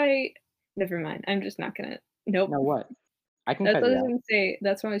 That's why never mind. I'm just not gonna nope. Now what? I can That cut it out. doesn't say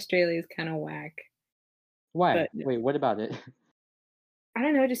that's why Australia is kinda whack. Why? But no. Wait, what about it? I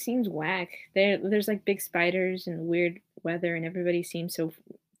don't know, it just seems whack. There's like big spiders and weird weather and everybody seems so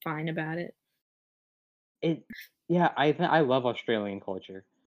fine about it. It Yeah, I love Australian culture.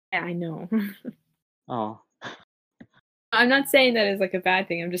 Yeah, I know. Oh, I'm not saying that as like a bad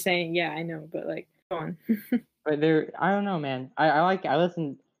thing. I'm just saying, yeah, I know, but like go on. but I don't know, man. I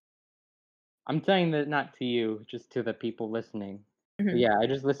listen. I'm saying that not to you, just to the people listening. But Mhm. yeah, I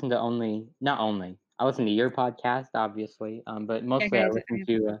just listen to not only. I listen to your podcast, obviously, but Yeah, mostly I guys, I listen have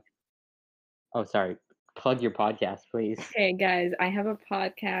a to. Oh, sorry. Plug your podcast, please. okay, guys, I have a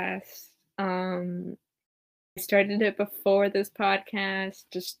podcast. I started it before this podcast,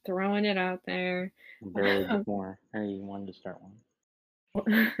 just throwing it out there. Barely before I wanted to start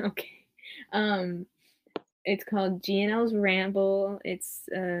one. Okay. Um, it's called GNL's Ramble. It's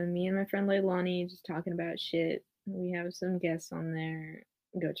me and my friend Leilani just talking about shit. We have some guests on there.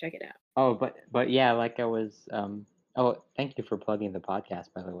 Go check it out. Oh, but yeah, like I was. Oh, thank you for plugging the podcast,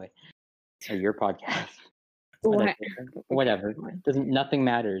 by the way, or your podcast. Why? Okay, Whatever. go on. Doesn't Nothing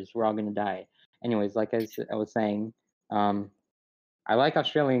matters. We're all gonna die. Anyways, like I was saying, um, I like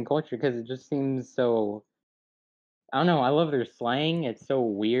Australian culture because it just seems so. I don't know. I love their slang. It's so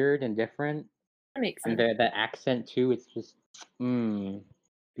weird and different, That makes and sense. the accent too. It's just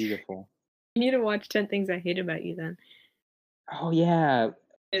beautiful. You need to watch 10 Things I Hate About You then. Oh yeah,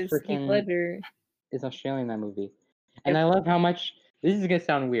 It's Heath freaking Ledger. is Australian that movie, and Yep. I love how much. This is gonna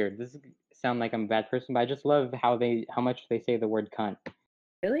sound weird. This is sound like I'm a bad person, but I just love how much they say the word cunt.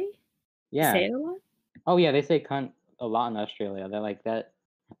 Really? Say Yeah. it a lot? Oh yeah, they say cunt a lot in Australia. They're like that.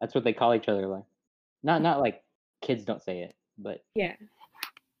 That's what they call each other. Like not like kids don't say it, but Yeah.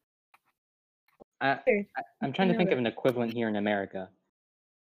 I, Sure. I'm I trying to know think of that. an equivalent here in America.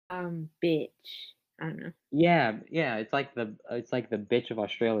 Bitch. I don't know. Yeah, it's like the bitch of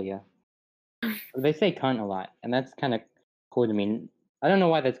Australia. They say cunt a lot, and that's kind of cool to me. I don't know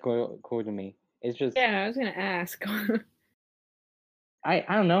why that's cool to me. It's just Yeah, I was gonna ask. I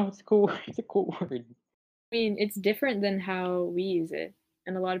I don't know. It's cool. It's a cool word. mean, it's different than how we use it,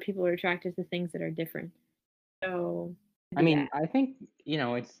 and a lot of people are attracted to things that are different. So, I do mean, that. I think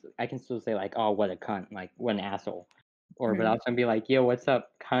it's. I can still say like, oh, what a cunt, like what an asshole, but Mhm. also be like, yo, what's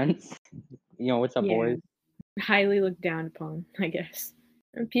up, cunts? What's up, Yeah, boys? highly looked down upon, I guess.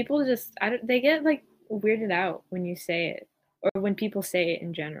 And people just, I don't, they get like weirded out when you say it, or when people say it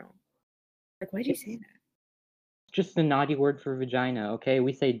in general. Like, why'd you say It's that? just the naughty word for vagina. Okay,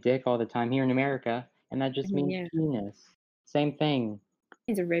 we say dick all the time here in America, and that I just mean, means yeah, penis. Same thing.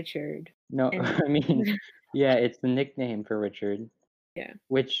 he's a Richard, No, and I mean, yeah, it's the nickname for Richard, yeah,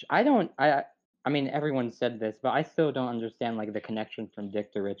 which I don't. I mean, everyone said this, but I still don't understand like the connection from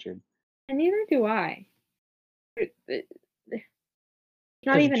Dick to Richard. and neither do I. It's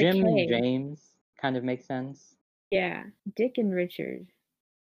not Because even a Jim and K. James kind of make sense. Yeah, Dick and Richard,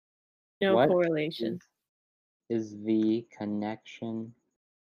 no What correlation. is the connection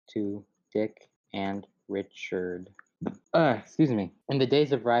to Dick and Richard? Excuse me. In the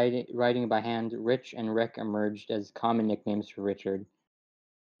days of writing by hand, Rich and Rick emerged as common nicknames for Richard.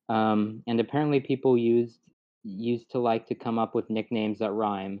 And apparently people used to like to come up with nicknames that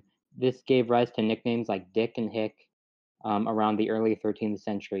rhyme. This gave rise to nicknames like Dick and Hick around the early 13th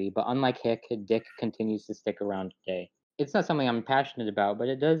century. But unlike Hick, Dick continues to stick around today. It's not something I'm passionate about, but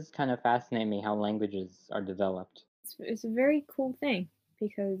it does kind of fascinate me how languages are developed. It's a very cool thing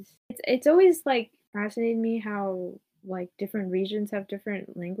because it's always like fascinated me how like different regions have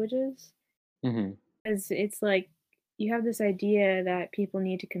different languages. Hmm. As it's like you have this idea that people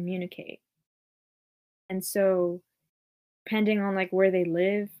need to communicate. And so depending on like where they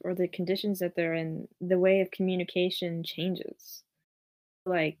live or the conditions that they're in, the way of communication changes.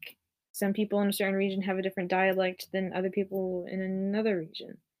 Like some people in a certain region have a different dialect than other people in another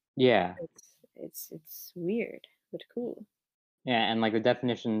region. Yeah, It's weird, but cool. yeah, and like the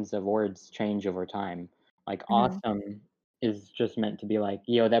definitions of words change over time. Like Mhm. awesome is just meant to be like,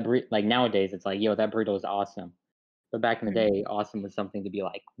 yo, like nowadays it's like, yo, that burrito is awesome. But back in the Mhm. day, awesome was something to be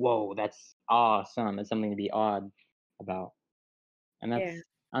like, whoa, that's awesome. It's something to be awed about. And Yeah. that's,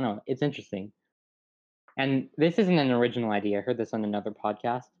 I don't know, it's interesting. And this isn't an original idea. I heard this on another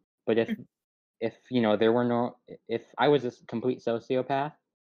podcast. But if there were no, if I was a complete sociopath,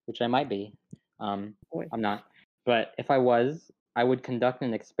 which I might be, Boy. I'm not. But if I was, I would conduct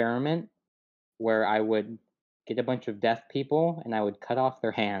an experiment where I would get a bunch of deaf people and I would cut off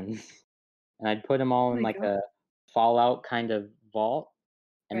their hands and I'd put them all Oh in my like god. a fallout kind of vault.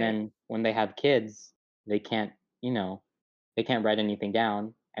 And Right. then when they have kids, they can't, they can't write anything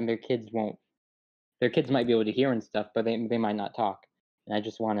down, and their kids might be able to hear and stuff, but they might not talk. And I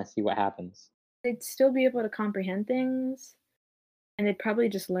just want to see what happens. They'd still be able to comprehend things, and they'd probably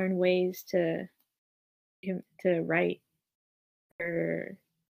just learn ways to write or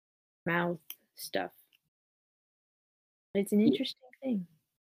mouth stuff. But it's an Yeah, interesting thing.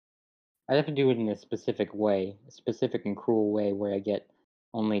 I'd have to do it in a specific way, a specific and cruel way, where I get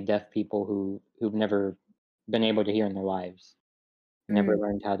only deaf people who've never been able to hear in their lives, never Mm.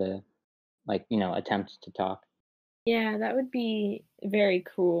 learned how to attempt to talk. Yeah, that would be very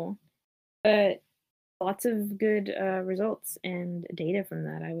cool. But lots of good results and data from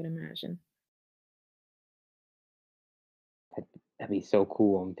that, I would imagine. That'd be so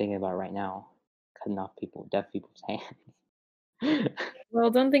cool. I'm thinking about it right now, cutting off deaf people's hands. Well,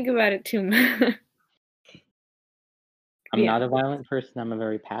 don't think about it too much. I'm Yeah, not a violent person. I'm a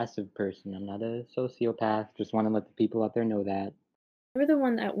very passive person. I'm not a sociopath. Just want to let the people out there know that. you're the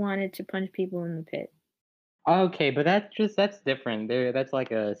one that wanted to punch people in the pit. Okay, but that's different. That's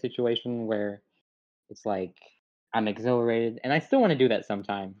like a situation where it's like I'm exhilarated, and I still want to do that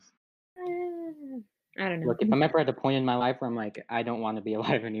sometimes. I don't Look, if know. I'm ever at a point in my life where I'm like, I don't want to be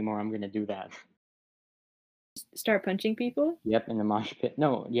alive anymore, I'm gonna do that. Start punching people? Yep, in the mosh pit.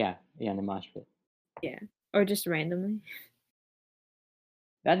 No, yeah, in the mosh pit. Yeah. Or just randomly.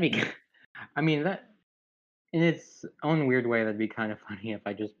 That'd be. I mean, that in its own weird way, that'd be kind of funny if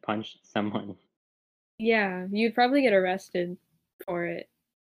I just punched someone. Yeah, you'd probably get arrested for it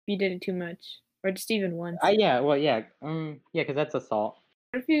if you did it too much. Or just even once. Yeah, well, yeah, because that's assault.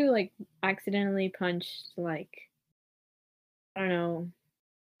 What if you like accidentally punched like I don't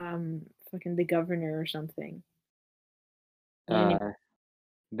know, fucking the governor or something? You didn't even Uh,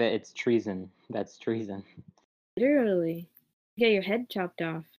 that it's treason. That's treason. literally get your head chopped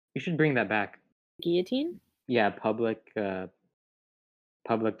off. You should bring that back. Guillotine? Yeah, public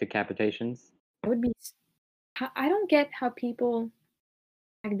decapitations. That would be I don't get how people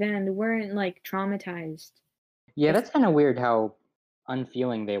back then weren't like traumatized. Yeah, If that's kind of weird how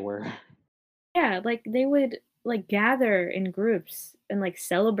unfeeling they were. yeah, like they would like gather in groups and like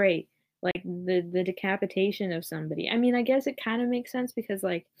celebrate like the decapitation of somebody. I mean, I guess it kind of makes sense because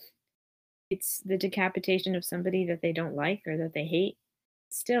like it's the decapitation of somebody that they don't like or that they hate.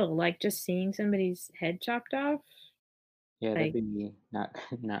 Still, like just seeing somebody's head chopped off, Yeah, that'd like be not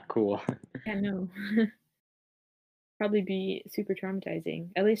not cool. yeah, no. Probably be super traumatizing,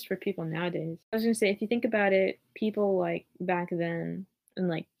 at least for people nowadays. I was gonna say, if you think about it, people like back then in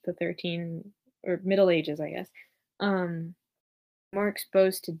like the 13 or Middle Ages, I guess, um, more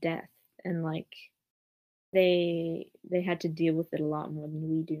exposed to death and like they had to deal with it a lot more than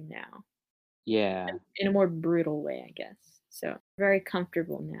we do now. Yeah. In a more brutal way, I guess. So very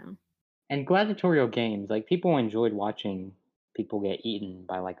comfortable now. And gladiatorial games, like people enjoyed watching people get eaten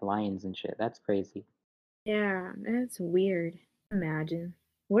by like lions and shit. That's crazy. Yeah, that's weird. Imagine.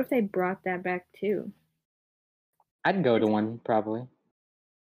 What if they brought that back too? I'd go to It's one probably.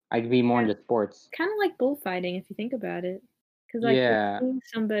 I'd be more yeah, into sports. kind of like bullfighting if you think about it. Because like you're Yeah. seeing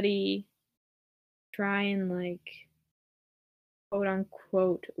somebody try and like quote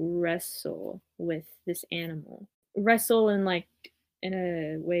unquote wrestle with this animal. Wrestle in like in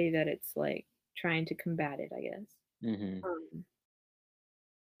a way that it's like trying to combat it, I guess. Hmm. Um,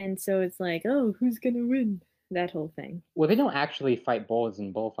 and so it's like, oh, who's gonna win? That whole thing. Well, they don't actually fight bulls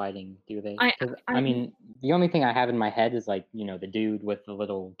in bullfighting, do they? I Because I I mean, the only thing I have in my head is like the dude with the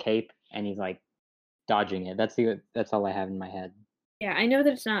little cape, and he's like dodging it. That's all I have in my head. yeah, I know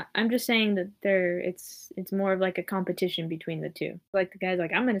that it's not. I'm just saying that it's more of like a competition between the two. Like the guy's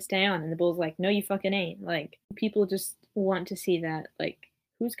like, I'm gonna stay on, and the bull's like, no, you fucking ain't. Like people just want to see that like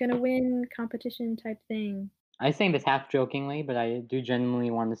who's gonna win competition type thing. I say this half jokingly, but I do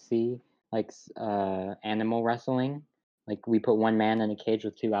genuinely want to see like animal wrestling. Like we put one man in a cage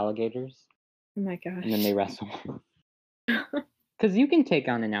with two alligators, Oh my and then they gosh. wrestle. Because you can take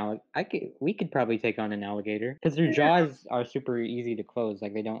on an we could probably take on an alligator because their Yeah. jaws are super easy to close.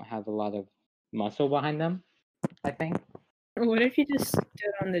 Like they don't have a lot of muscle behind them. I think. What if you just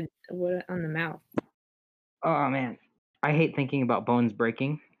stood on the mouth? Oh man, I hate thinking about bones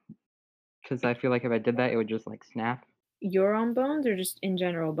breaking because I feel like if I did that, it would just like snap. Your own bones or just in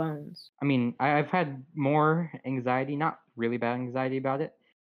general bones? I mean, I've had more anxiety, not really bad anxiety about it,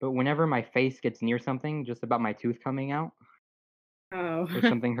 but whenever my face gets near something, just about my tooth coming out Oh, or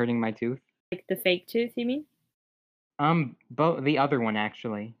something hurting my tooth. like the fake tooth, you mean? Both the other one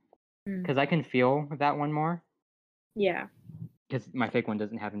actually, Mm. because I can feel that one more Yeah. because my fake one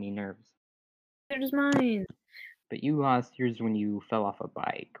doesn't have any nerves. There's mine. But you lost yours when you fell off a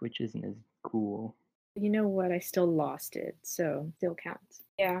bike, which isn't as cool. You know what? I still lost it, so still counts.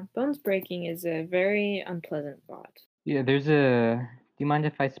 Yeah, bones breaking is a very unpleasant thought. Yeah, there's a. Do you mind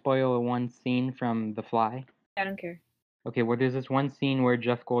if I spoil one scene from The Fly? I don't care. Okay, well, there's this one scene where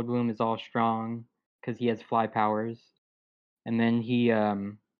Jeff Goldblum is all strong because he has fly powers, and then he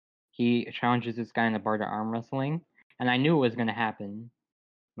challenges this guy in a bar to arm wrestling, and I knew it was gonna happen.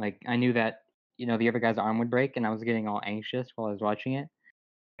 Like I knew that the other guy's arm would break, and I was getting all anxious while I was watching it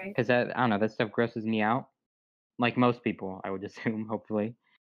Right? because I don't know, that stuff grosses me out. Like most people, I would assume, hopefully.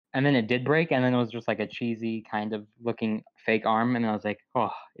 And then it did break, and then it was just like a cheesy kind of looking fake arm, and I was like,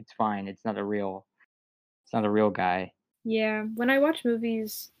 oh, it's fine. It's not a real guy. Yeah, when I watch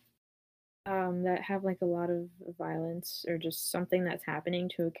movies that have like a lot of violence or just something that's happening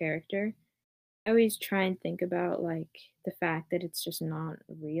to a character, I always try and think about like the fact that it's just not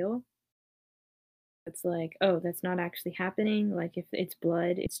real. It's like, oh, that's not actually happening. Like if it's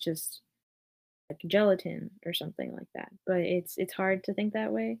blood, it's just like gelatin or something like that. But it's hard to think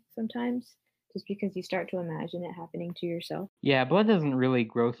that way sometimes just because you start to imagine it happening to yourself. Yeah, blood doesn't really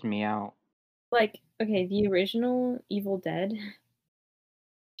gross me out. Like, okay, the original Evil Dead,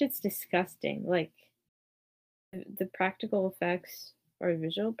 it's disgusting. Like, the practical effects or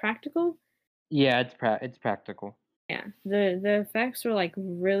visual practical. Yeah, it's practical. Yeah, the effects were like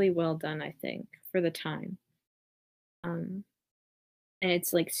really well done, I think, for the time. Um, and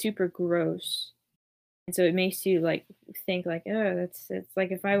it's like super gross, and so it makes you like think like, oh, that's it's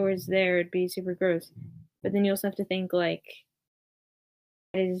like if I was there, it'd be super gross. But then you also have to think like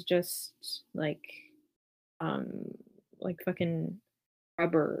it is just um like fucking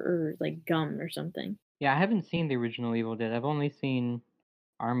rubber or like gum or something. Yeah, I haven't seen the original Evil Dead. I've only seen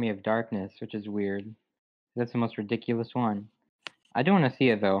Army of Darkness, which is weird. That's the most ridiculous one. I do want to see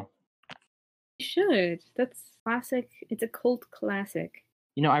it though. You should. That's classic. It's a cult classic.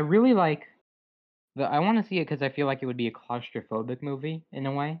 I really like I want to see it because I feel like it would be a claustrophobic movie in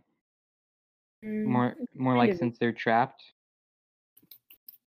a way. Mm, More kind like of. since they're trapped.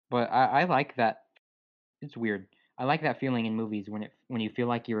 But I like that. It's weird. I like that feeling in movies when you feel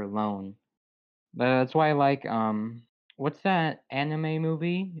like you're alone. That's why I like what's that anime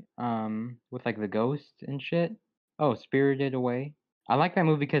movie with like the ghost and shit? Oh, Spirited Away. I like that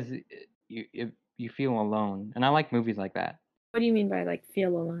movie because you feel alone, and I like movies like that. What do you mean by like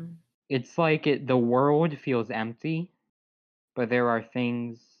feel alone? It's like the world feels empty, but there are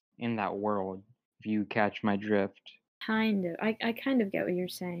things in that world. If you catch my drift. Kind of. I kind of get what you're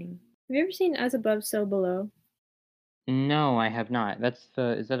saying. Have you ever seen As Above, So Below? No, I have not.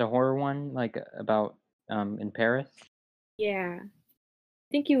 Is that a horror one like about in Paris? Yeah. I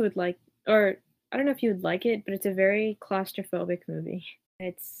think you would like, or I don't know if you would like it, but it's a very claustrophobic movie.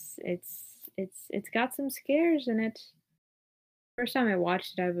 It's got some scares in it. First time I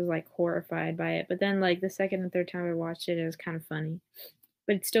watched it, I was like horrified by it, but then like the second and third time I watched it, it was kind of funny.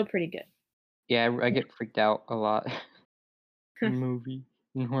 But it's still pretty good. Yeah, I get freaked out a lot in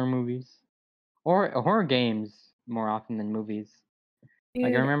in horror movies, or horror games more often than movies. Like I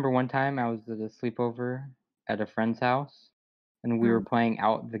Dude, remember one time I was at a sleepover at a friend's house, and we were playing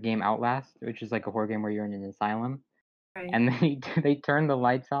out the game Outlast, which is like a horror game where you're in an asylum, right. and they turned the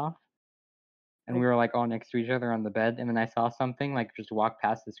lights off, and Like, we were like all next to each other on the bed, and then I saw something like just walk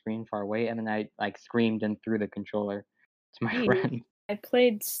past the screen far away, and then I like screamed and threw the controller to my geez. friend. I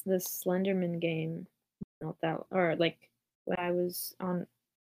played the Slenderman game, not that, or like when I was on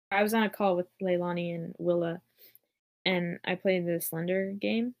a call with Leilani and Willa, and I played the Slender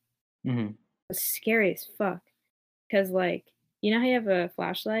game. Hmm. It was scary as fuck. Cause like, you know how you have a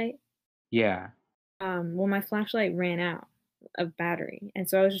flashlight? Yeah. Well, my flashlight ran out of battery, and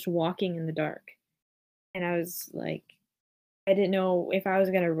so I was just walking in the dark, and I was like, I didn't know if I was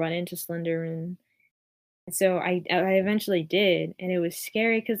gonna run into Slender, and so I eventually did, and it was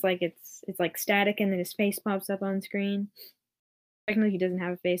scary because like it's like static, and then his face pops up on screen. Technically, he doesn't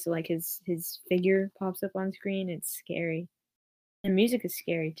have a face, so like his figure pops up on screen. It's scary. And music is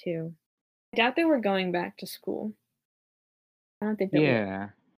scary too. I doubt they were going back to school. I don't think that we. Yeah.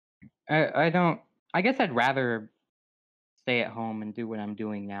 I don't. I guess I'd rather stay at home and do what I'm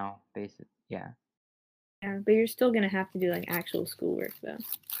doing now. Basic. Yeah. Yeah, but you're still gonna have to do like actual schoolwork though.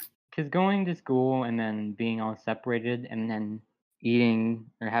 Because going to school and then being all separated and then eating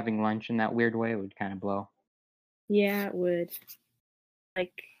or having lunch in that weird way would kind of blow. Yeah, it would.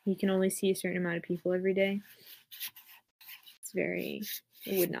 Like you can only see a certain amount of people every day. It's very.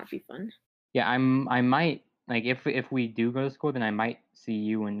 It would not be fun. Yeah, I might like if we do go to school, then I might see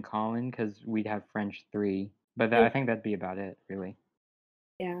you and Colin because we'd have French 3. But I think that'd be about it, really.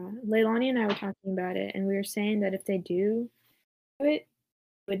 Yeah, Leilani and I were talking about it, and we were saying that if they do it, it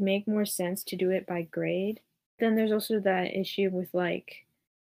would make more sense to do it by grade. Then there's also that issue with like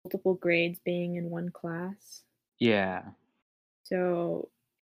multiple grades being in one class. Yeah. So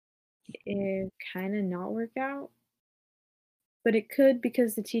it kind of not work out. But it could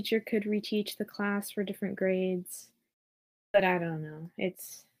because the teacher could reteach the class for different grades. But I don't know.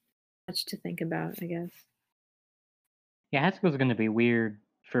 It's much to think about, I guess. Yeah, high school's gonna be weird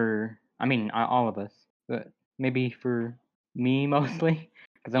for. I mean, all of us, but maybe for me mostly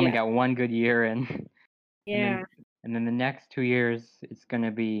because I only Yeah. got one good year and and Yeah. then and then the next 2 years it's gonna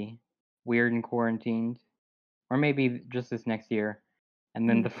be weird and quarantined, or maybe just this next year, and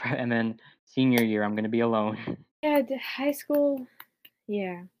then Mm. and then senior year I'm gonna be alone. Yeah, high school.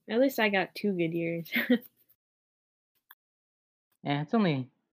 Yeah. At least I got 2 good years. Yeah, it's only.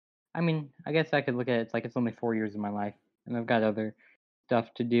 I mean, I guess I could look at it. It's like it's only 4 years of my life, and I've got other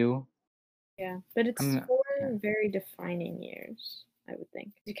stuff to do. Yeah. But it's I'm. four Yeah. very defining years, I would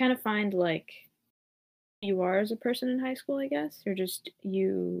think. You kind of find like who you are as a person in high school, I guess, or just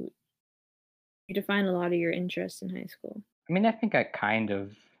you You define a lot of your interests in high school. I mean, I think I kind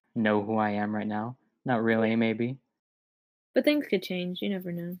of know who I am right now. Not really, maybe. But things could change. You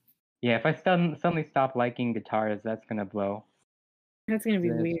never know. Yeah, if I suddenly stop liking guitars, that's gonna blow. That's gonna be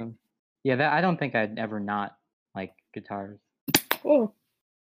There's weird. some Yeah, that I don't think I'd ever not like guitars. Oh,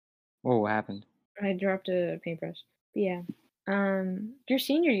 Whoa, what happened? I dropped a paintbrush. But yeah. Your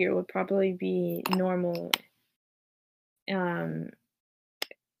senior year would probably be normal. Um,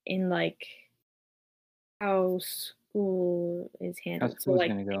 in like how school is How handled. So school's like,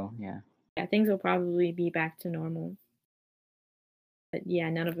 gonna go, yeah. yeah, things will probably be back to normal. But yeah,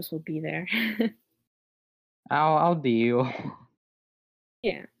 none of us will be there. I'll deal.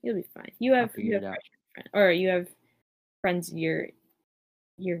 Yeah, you'll be fine. I'll figure You it have out. freshman friends, or you have friends your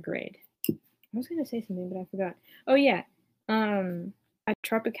grade. I was gonna say something, but I forgot. Oh yeah, at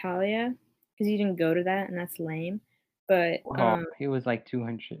Tropicalia, because you didn't go to that, and that's lame. But Oh, it was like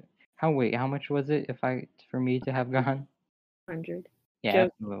 200. How much was it for me to have gone? 100. Yeah,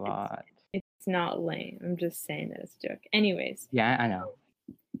 Joke. that's a lot. It's not lame. I'm just saying that it's a joke. Anyways, Yeah, I know.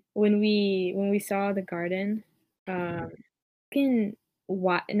 when we saw the garden, fucking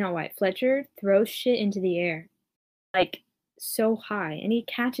not White Fletcher throws shit into the air like so high, and he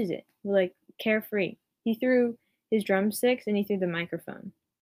catches it like carefree. He threw his drumsticks and he threw the microphone.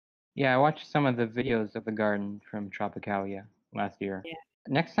 Yeah, I watched some of the videos of the garden from Tropicalia last year. Yeah.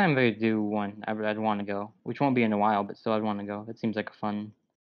 Next time they do one, I'd want to go, which won't be in a while, but still I'd want to go. That seems like a fun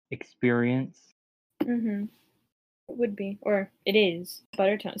experience. Mhm. It would be, or it is.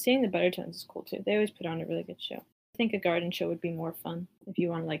 Buttertones. Seeing the Buttertones is cool too. They always put on a really good show. I think a garden show would be more fun if you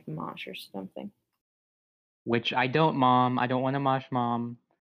want to like mosh or something. Which I don't, Mom. I don't want to mosh, Mom.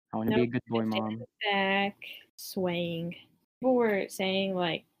 I want to be Nope, a good boy, just stand in Mom. the back, swaying. People were saying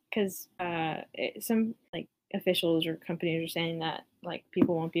like, because some like officials or companies are saying that like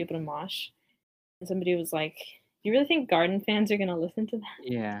people won't be able to mosh, and somebody was like, "Do you really think garden fans are gonna listen to that?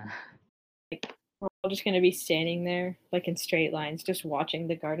 Yeah. We're all just gonna be standing there like in straight lines, just watching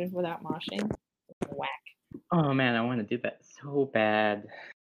the garden without moshing? Whack. Oh man, I want to do that so bad.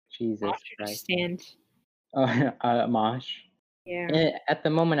 Jesus Mosh or just Christ. stand. Oh, mosh. Yeah. At the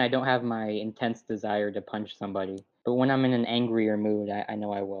moment, I don't have my intense desire to punch somebody, but when I'm in an angrier mood, I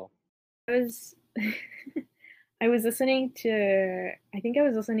know I will. I was I was listening to I think I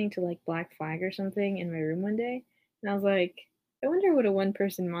was listening to like Black Flag or something in my room one day, and I was like, I wonder what a one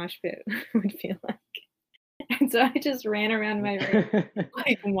person mosh pit would feel like. And so I just ran around my room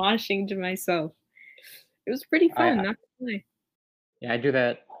like moshing to myself. It was pretty I, fun, not gonna lie. Yeah, I do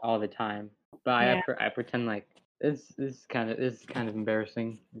that all the time, but Yeah. I pretend like this is kind of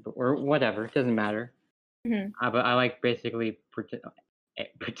embarrassing, or whatever. It doesn't matter. Mhm. But I like basically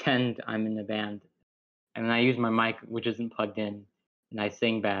pretend I'm in a band, and then I use my mic, which isn't plugged in, and I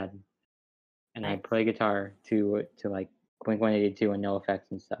sing bad, and I Nice. play guitar to like Blink-182 and No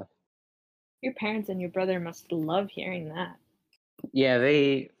Effects and stuff. Your parents and your brother must love hearing that. Yeah,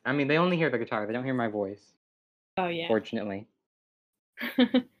 I mean, they only hear the guitar. They don't hear my voice, Oh yeah. fortunately.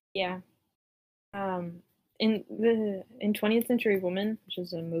 Yeah. Um, in 20th Century Woman, which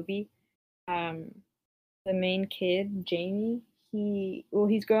is a movie, um, the main kid, Jamie,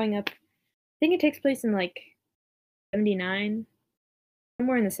 he's growing up. I think it takes place in like 79,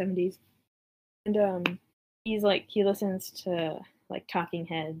 somewhere in the 70s. And he's like he listens to like Talking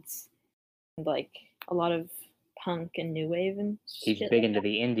Heads and like a lot of punk and new wave and He's shit big like into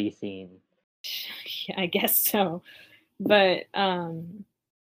the indie scene. that. Yeah, I guess so. But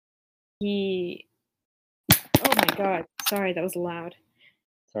he oh my god, sorry, that was loud.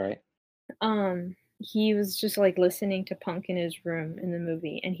 Sorry. He was just like listening to punk in his room in the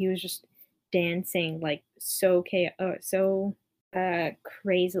movie, and he was just dancing like so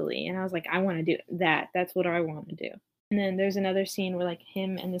crazily, and I was like, I want to do that. That's what I want to do. And then there's another scene where like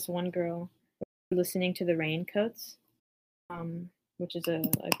him and this one girl are listening to the Raincoats, which is a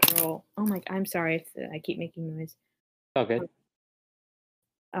girl. Oh my, I'm sorry if I keep making noise. Oh, good.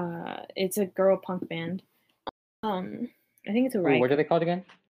 It's a girl punk band. I think it's a Ooh, what Raincoats. are they called again?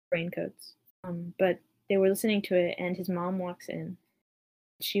 But they were listening to it, and his mom walks in.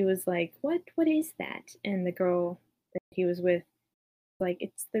 She was like, What is that?" And the girl that he was with, like,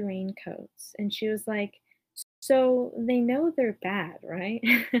 "It's the Raincoats." And she was like, "So they know they're bad, right?"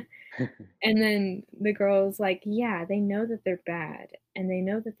 And then the girl was like, "Yeah, they know that they're bad, and they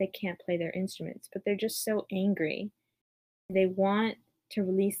know that they can't play their instruments, but they're just so angry. They want to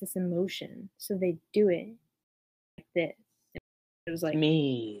release this emotion, so they do it like this." It was It's like,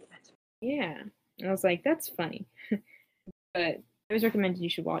 me. yeah. And I was like, that's funny. But I always recommended you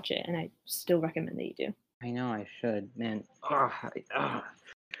should watch it, and I still recommend that you do. I know I should, man. I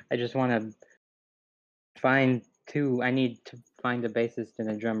just want to I need to find a bassist and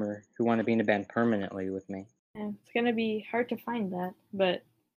a drummer who want to be in a band permanently with me. Yeah, it's gonna be hard to find that, but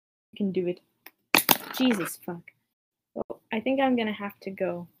you can do it. Jesus fuck. Well, I think I'm gonna have to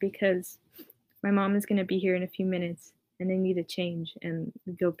go because my mom is gonna be here in a few minutes and I need to change and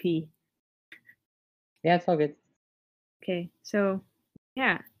go pee. Yeah, it's all good. Okay, so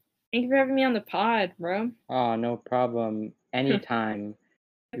yeah. Thank you for having me on the pod, bro. Oh, no problem. Anytime.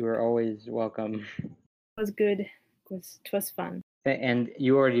 You are always welcome. It was good. It was fun. And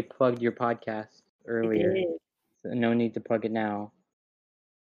you already plugged your podcast I earlier, did. so no need to plug it now.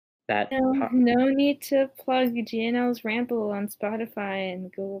 That No need to plug GNL's Ramble on Spotify and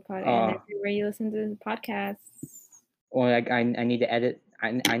Google Pod and everywhere you listen to podcasts. Well, I need to edit.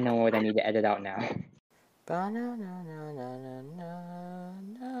 I know what I need to edit out now.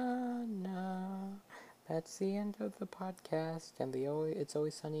 That's the end of the podcast and the It's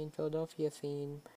Always Sunny in Philadelphia theme.